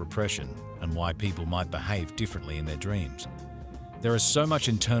learn about repression and why people might behave differently in their dreams. There is so much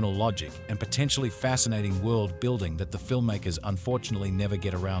internal logic and potentially fascinating world building that the filmmakers unfortunately never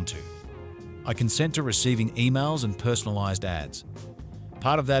get around to. I consent to receiving emails and personalized ads.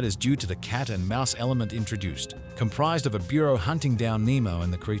 Part of that is due to the cat and mouse element introduced, comprised of a bureau hunting down Nemo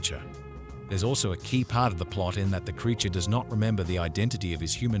and the creature. There's also a key part of the plot in that the creature does not remember the identity of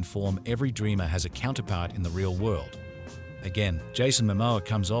his human form. Every dreamer has a counterpart in the real world. Again, Jason Momoa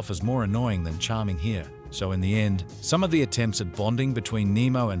comes off as more annoying than charming here, so in the end, some of the attempts at bonding between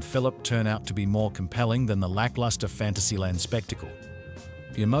Nemo and Philip turn out to be more compelling than the lackluster Fantasyland spectacle.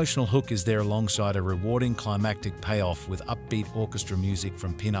 The emotional hook is there alongside a rewarding climactic payoff with upbeat orchestra music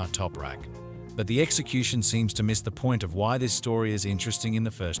from Pinar Toprak. But the execution seems to miss the point of why this story is interesting in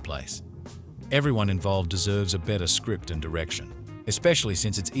the first place. Everyone involved deserves a better script and direction, especially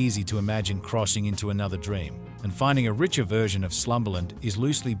since it's easy to imagine crossing into another dream, and finding a richer version of Slumberland is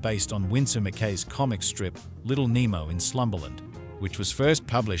loosely based on Winsor McCay's comic strip Little Nemo in Slumberland, which was first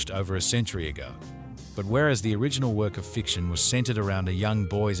published over a century ago. But whereas the original work of fiction was centered around a young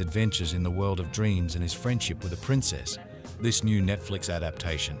boy's adventures in the world of dreams and his friendship with a princess, this new Netflix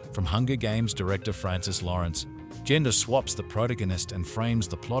adaptation from Hunger Games director Francis Lawrence gender swaps the protagonist and frames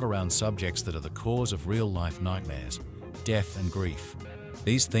the plot around subjects that are the cause of real-life nightmares, death and grief.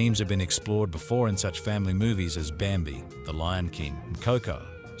 These themes have been explored before in such family movies as Bambi, The Lion King, and Coco,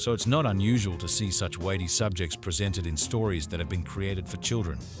 so it's not unusual to see such weighty subjects presented in stories that have been created for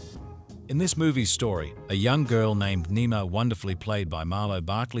children. In this movie's story, a young girl named Nemo, wonderfully played by Marlow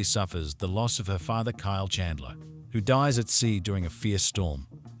Barkley, suffers the loss of her father Kyle Chandler, who dies at sea during a fierce storm.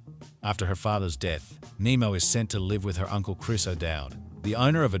 After her father's death, Nemo is sent to live with her uncle Chris O'Dowd, the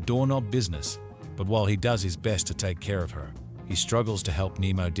owner of a doorknob business, but while he does his best to take care of her, he struggles to help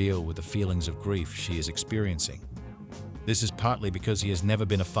Nemo deal with the feelings of grief she is experiencing. This is partly because he has never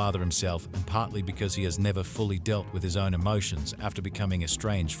been a father himself and partly because he has never fully dealt with his own emotions after becoming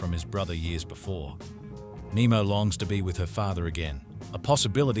estranged from his brother years before. Nemo longs to be with her father again, a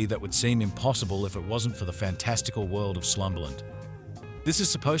possibility that would seem impossible if it wasn't for the fantastical world of Slumberland. This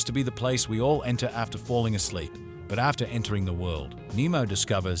is supposed to be the place we all enter after falling asleep, but after entering the world, Nemo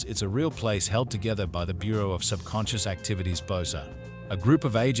discovers it's a real place held together by the Bureau of Subconscious Activities BOSA, a group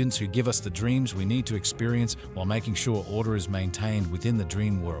of agents who give us the dreams we need to experience while making sure order is maintained within the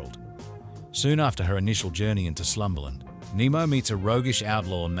dream world. Soon after her initial journey into Slumberland, Nemo meets a roguish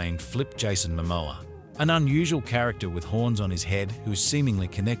outlaw named Flip Jason Momoa, an unusual character with horns on his head who is seemingly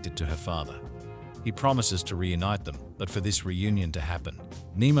connected to her father. He promises to reunite them, but for this reunion to happen,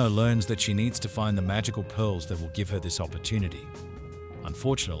 Nemo learns that she needs to find the magical pearls that will give her this opportunity.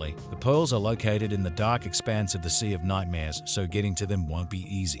 Unfortunately, the pearls are located in the dark expanse of the Sea of Nightmares, so getting to them won't be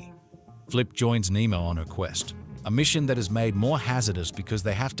easy. Flip joins Nemo on her quest, a mission that is made more hazardous because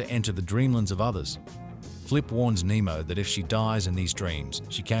they have to enter the dreamlands of others. Flip warns Nemo that if she dies in these dreams,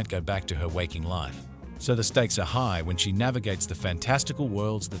 she can't go back to her waking life. So the stakes are high when she navigates the fantastical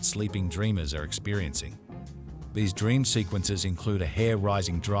worlds that sleeping dreamers are experiencing. These dream sequences include a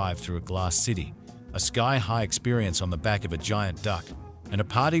hair-raising drive through a glass city, a sky-high experience on the back of a giant duck, and a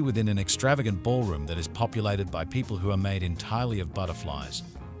party within an extravagant ballroom that is populated by people who are made entirely of butterflies.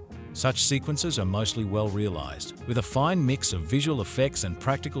 Such sequences are mostly well realized, with a fine mix of visual effects and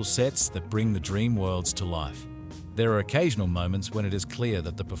practical sets that bring the dream worlds to life. There are occasional moments when it is clear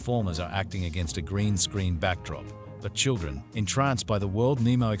that the performers are acting against a green screen backdrop, but children, entranced by the world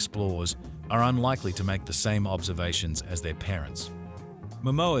Nemo explores, are unlikely to make the same observations as their parents.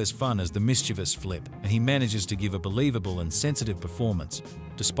 Momoa is fun as the mischievous Flip, and he manages to give a believable and sensitive performance,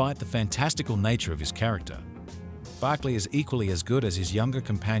 despite the fantastical nature of his character. Barkley is equally as good as his younger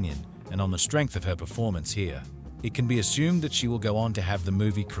companion, and on the strength of her performance here, it can be assumed that she will go on to have the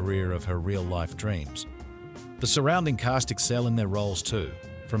movie career of her real-life dreams. The surrounding cast excel in their roles too,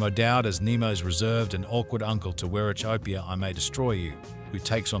 from O'Dowd as Nemo's reserved and awkward uncle to Werechopia I May Destroy You, who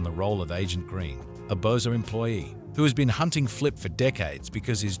takes on the role of Agent Green, a bozo employee who has been hunting Flip for decades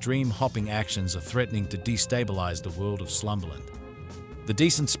because his dream-hopping actions are threatening to destabilize the world of Slumberland. The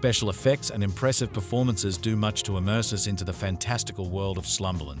decent special effects and impressive performances do much to immerse us into the fantastical world of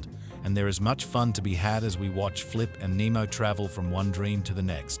Slumberland, and there is much fun to be had as we watch Flip and Nemo travel from one dream to the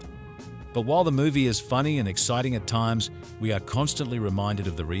next. But while the movie is funny and exciting at times, we are constantly reminded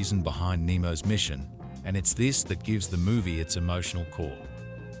of the reason behind Nemo's mission, and it's this that gives the movie its emotional core.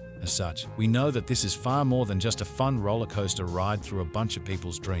 As such, we know that this is far more than just a fun roller coaster ride through a bunch of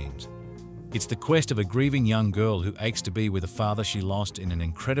people's dreams. It's the quest of a grieving young girl who aches to be with a father she lost in an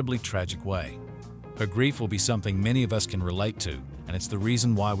incredibly tragic way. Her grief will be something many of us can relate to, and it's the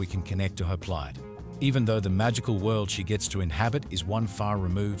reason why we can connect to her plight, even though the magical world she gets to inhabit is one far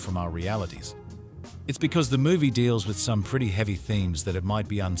removed from our realities. It's because the movie deals with some pretty heavy themes that it might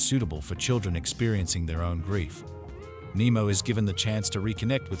be unsuitable for children experiencing their own grief. Nemo is given the chance to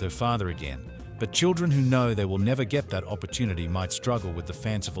reconnect with her father again, but children who know they will never get that opportunity might struggle with the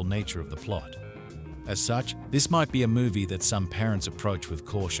fanciful nature of the plot. As such, this might be a movie that some parents approach with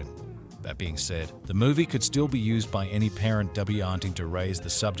caution. That being said, the movie could still be used by any parent wanting to raise the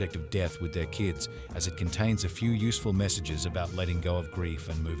subject of death with their kids, as it contains a few useful messages about letting go of grief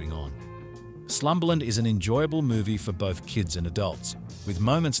and moving on. Slumberland is an enjoyable movie for both kids and adults, with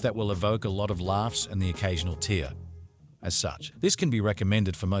moments that will evoke a lot of laughs and the occasional tear. As such, this can be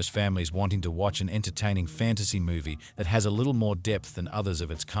recommended for most families wanting to watch an entertaining fantasy movie that has a little more depth than others of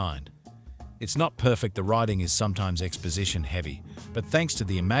its kind. It's not perfect, the writing is sometimes exposition heavy, but thanks to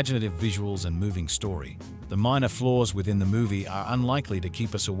the imaginative visuals and moving story, the minor flaws within the movie are unlikely to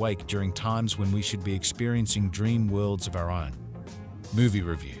keep us awake during times when we should be experiencing dream worlds of our own. Movie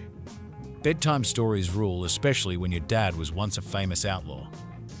review. Bedtime stories rule, especially when your dad was once a famous outlaw.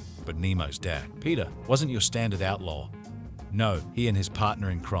 But Nemo's dad, Peter, wasn't your standard outlaw. No, he and his partner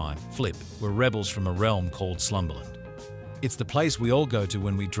in crime, Flip, were rebels from a realm called Slumberland. It's the place we all go to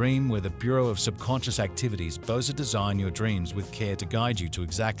when we dream, where the Bureau of Subconscious Activities boza design your dreams with care to guide you to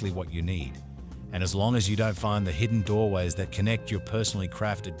exactly what you need. And as long as you don't find the hidden doorways that connect your personally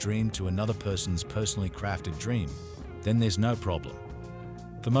crafted dream to another person's personally crafted dream, then there's no problem.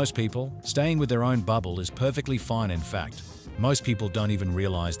 For most people, staying with their own bubble is perfectly fine. In fact, most people don't even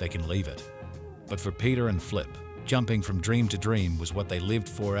realize they can leave it. But for Peter and Flip, jumping from dream to dream was what they lived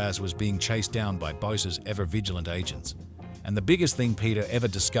for, as was being chased down by Bosa's ever-vigilant agents. And the biggest thing Peter ever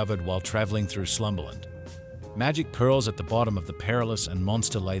discovered while traveling through Slumberland: magic pearls at the bottom of the perilous and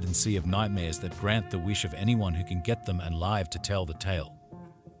monster-laden sea of nightmares that grant the wish of anyone who can get them and live to tell the tale.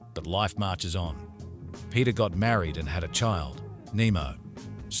 But life marches on. Peter got married and had a child, Nemo.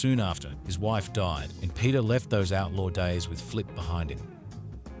 Soon after, his wife died, and Peter left those outlaw days with Flip behind him.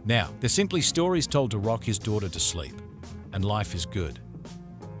 Now, they're simply stories told to rock his daughter to sleep, and life is good.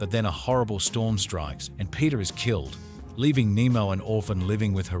 But then a horrible storm strikes, and Peter is killed, leaving Nemo an orphan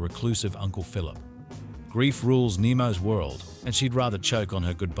living with her reclusive Uncle Philip. Grief rules Nemo's world, and she'd rather choke on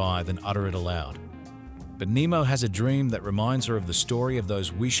her goodbye than utter it aloud. But Nemo has a dream that reminds her of the story of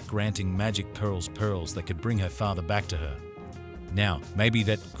those wish-granting magic pearls that could bring her father back to her. Now, maybe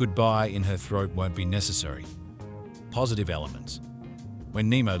that goodbye in her throat won't be necessary. Positive elements. When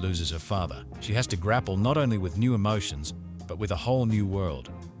Nemo loses her father, she has to grapple not only with new emotions, but with a whole new world.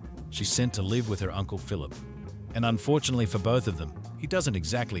 She's sent to live with her Uncle Philip. And unfortunately for both of them, he doesn't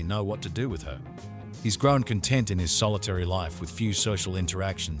exactly know what to do with her. He's grown content in his solitary life with few social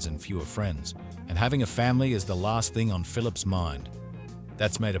interactions and fewer friends, and having a family is the last thing on Philip's mind.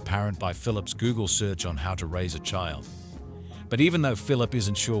 That's made apparent by Philip's Google search on how to raise a child. But even though Philip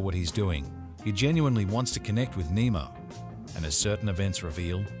isn't sure what he's doing, he genuinely wants to connect with Nemo, and as certain events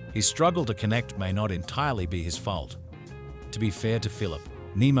reveal, his struggle to connect may not entirely be his fault. To be fair to Philip,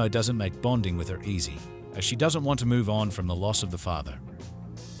 Nemo doesn't make bonding with her easy, as she doesn't want to move on from the loss of the father.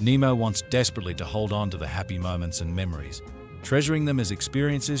 Nemo wants desperately to hold on to the happy moments and memories, treasuring them as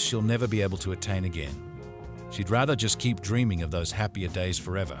experiences she'll never be able to attain again. She'd rather just keep dreaming of those happier days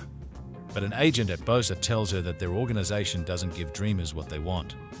forever. But an agent at BOSA tells her that their organization doesn't give dreamers what they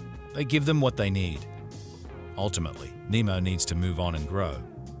want. They give them what they need. Ultimately, Nemo needs to move on and grow,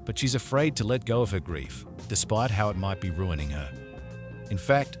 but she's afraid to let go of her grief, despite how it might be ruining her. In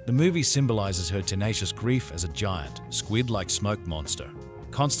fact, the movie symbolizes her tenacious grief as a giant, squid-like smoke monster,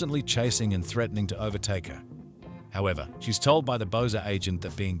 constantly chasing and threatening to overtake her. However, she's told by the BOSA agent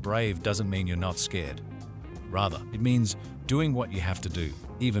that being brave doesn't mean you're not scared. Rather, it means doing what you have to do,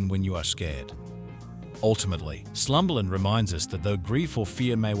 even when you are scared. Ultimately, Slumberland reminds us that though grief or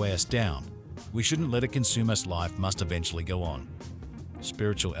fear may weigh us down, we shouldn't let it consume us. Life must eventually go on.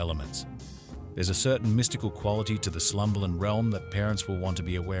 Spiritual elements. There's a certain mystical quality to the Slumberland realm that parents will want to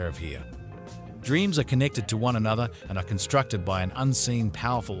be aware of here. Dreams are connected to one another and are constructed by an unseen,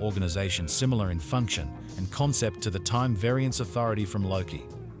 powerful organization similar in function and concept to the Time Variance Authority from Loki.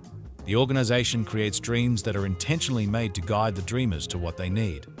 The organization creates dreams that are intentionally made to guide the dreamers to what they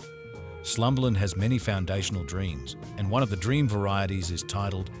need. Slumberland has many foundational dreams, and one of the dream varieties is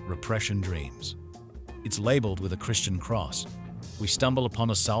titled Repression Dreams. It's labeled with a Christian cross. We stumble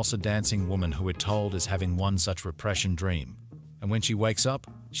upon a salsa dancing woman who we're told is having one such repression dream, and when she wakes up,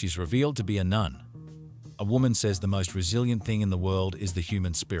 she's revealed to be a nun. A woman says the most resilient thing in the world is the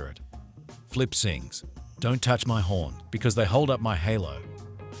human spirit. Flip sings, "Don't touch my horn, because they hold up my halo."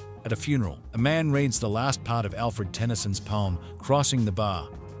 At a funeral, a man reads the last part of Alfred Tennyson's poem, Crossing the Bar,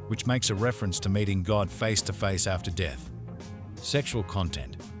 which makes a reference to meeting God face to face after death. Sexual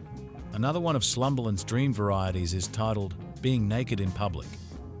content. Another one of Slumberland's dream varieties is titled Being Naked in Public.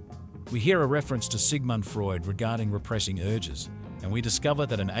 We hear a reference to Sigmund Freud regarding repressing urges, and we discover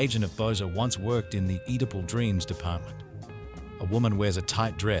that an agent of BOSA once worked in the Oedipal Dreams department. A woman wears a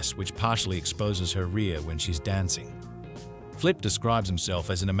tight dress which partially exposes her rear when she's dancing. Flip describes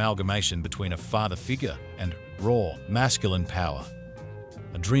himself as an amalgamation between a father figure and raw, masculine power.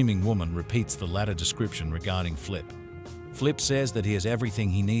 A dreaming woman repeats the latter description regarding Flip. Flip says that he has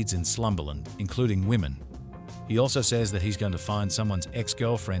everything he needs in Slumberland, including women. He also says that he's going to find someone's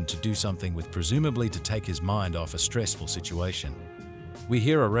ex-girlfriend to do something with, presumably to take his mind off a stressful situation. We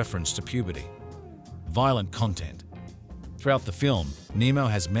hear a reference to puberty. Violent content. Throughout the film, Nemo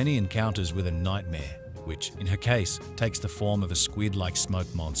has many encounters with a nightmare, which, in her case, takes the form of a squid-like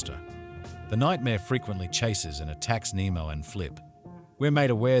smoke monster. The nightmare frequently chases and attacks Nemo and Flip. We're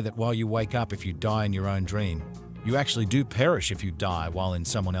made aware that while you wake up if you die in your own dream, you actually do perish if you die while in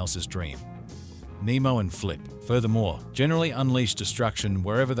someone else's dream. Nemo and Flip, furthermore, generally unleash destruction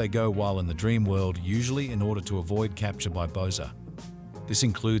wherever they go while in the dream world, usually in order to avoid capture by BOSA. This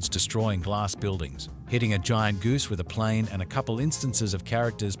includes destroying glass buildings, hitting a giant goose with a plane, and a couple instances of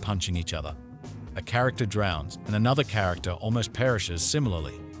characters punching each other. A character drowns, and another character almost perishes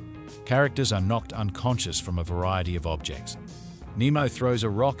similarly. Characters are knocked unconscious from a variety of objects. Nemo throws a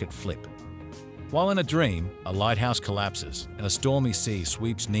rock at Flip. While in a dream, a lighthouse collapses, and a stormy sea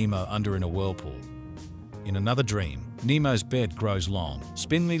sweeps Nemo under in a whirlpool. In another dream, Nemo's bed grows long,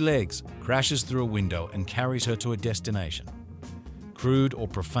 spindly legs, crashes through a window, and carries her to a destination. Crude or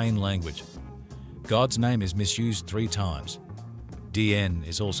profane language. God's name is misused 3 times. DN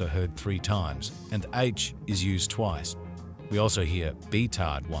is also heard 3 times, and H is used twice. We also hear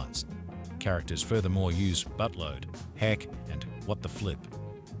B-tard once. Characters furthermore use buttload, heck, and what the flip.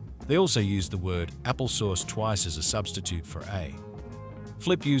 They also use the word applesauce twice as a substitute for A.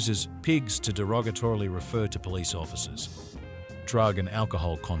 Flip uses pigs to derogatorily refer to police officers. Drug and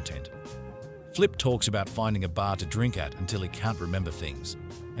alcohol content. Flip talks about finding a bar to drink at until he can't remember things,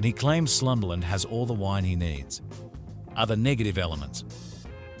 and he claims Slumberland has all the wine he needs. Other negative elements.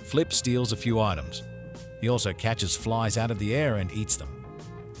 Flip steals a few items. He also catches flies out of the air and eats them.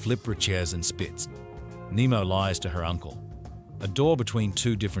 Flip retires and spits. Nemo lies to her uncle. A door between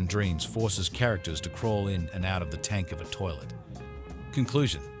 2 different dreams forces characters to crawl in and out of the tank of a toilet.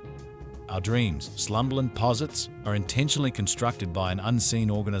 Conclusion. Our dreams, Slumberland posits, are intentionally constructed by an unseen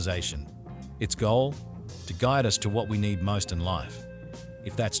organization. Its goal? To guide us to what we need most in life.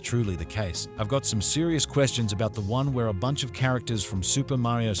 If that's truly the case, I've got some serious questions about the one where a bunch of characters from Super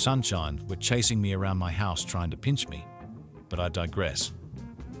Mario Sunshine were chasing me around my house trying to pinch me. But I digress.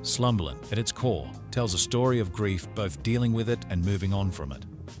 Slumberland, at its core, tells a story of grief, both dealing with it and moving on from it.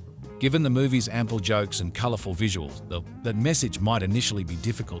 Given the movie's ample jokes and colorful visuals, that message might initially be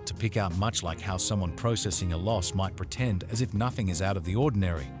difficult to pick out, much like how someone processing a loss might pretend as if nothing is out of the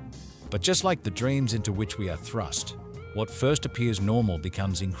ordinary. But just like the dreams into which we are thrust, what first appears normal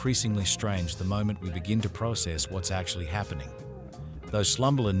becomes increasingly strange the moment we begin to process what's actually happening. Though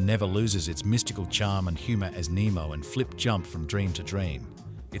Slumberland never loses its mystical charm and humor as Nemo and Flip jump from dream to dream,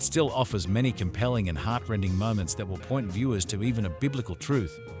 it still offers many compelling and heartrending moments that will point viewers to even a biblical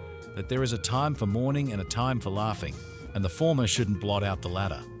truth, that there is a time for mourning and a time for laughing, and the former shouldn't blot out the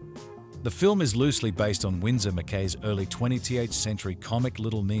latter. The film is loosely based on Winsor McCay's early 20th century comic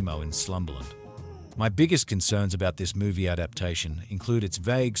Little Nemo in Slumberland. My biggest concerns about this movie adaptation include its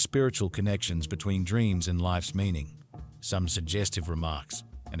vague spiritual connections between dreams and life's meaning, some suggestive remarks,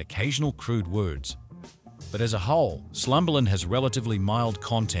 and occasional crude words. But as a whole, Slumberland has relatively mild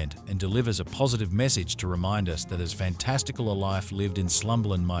content and delivers a positive message to remind us that as fantastical a life lived in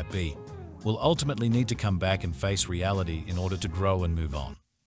Slumberland might be, we'll ultimately need to come back and face reality in order to grow and move on.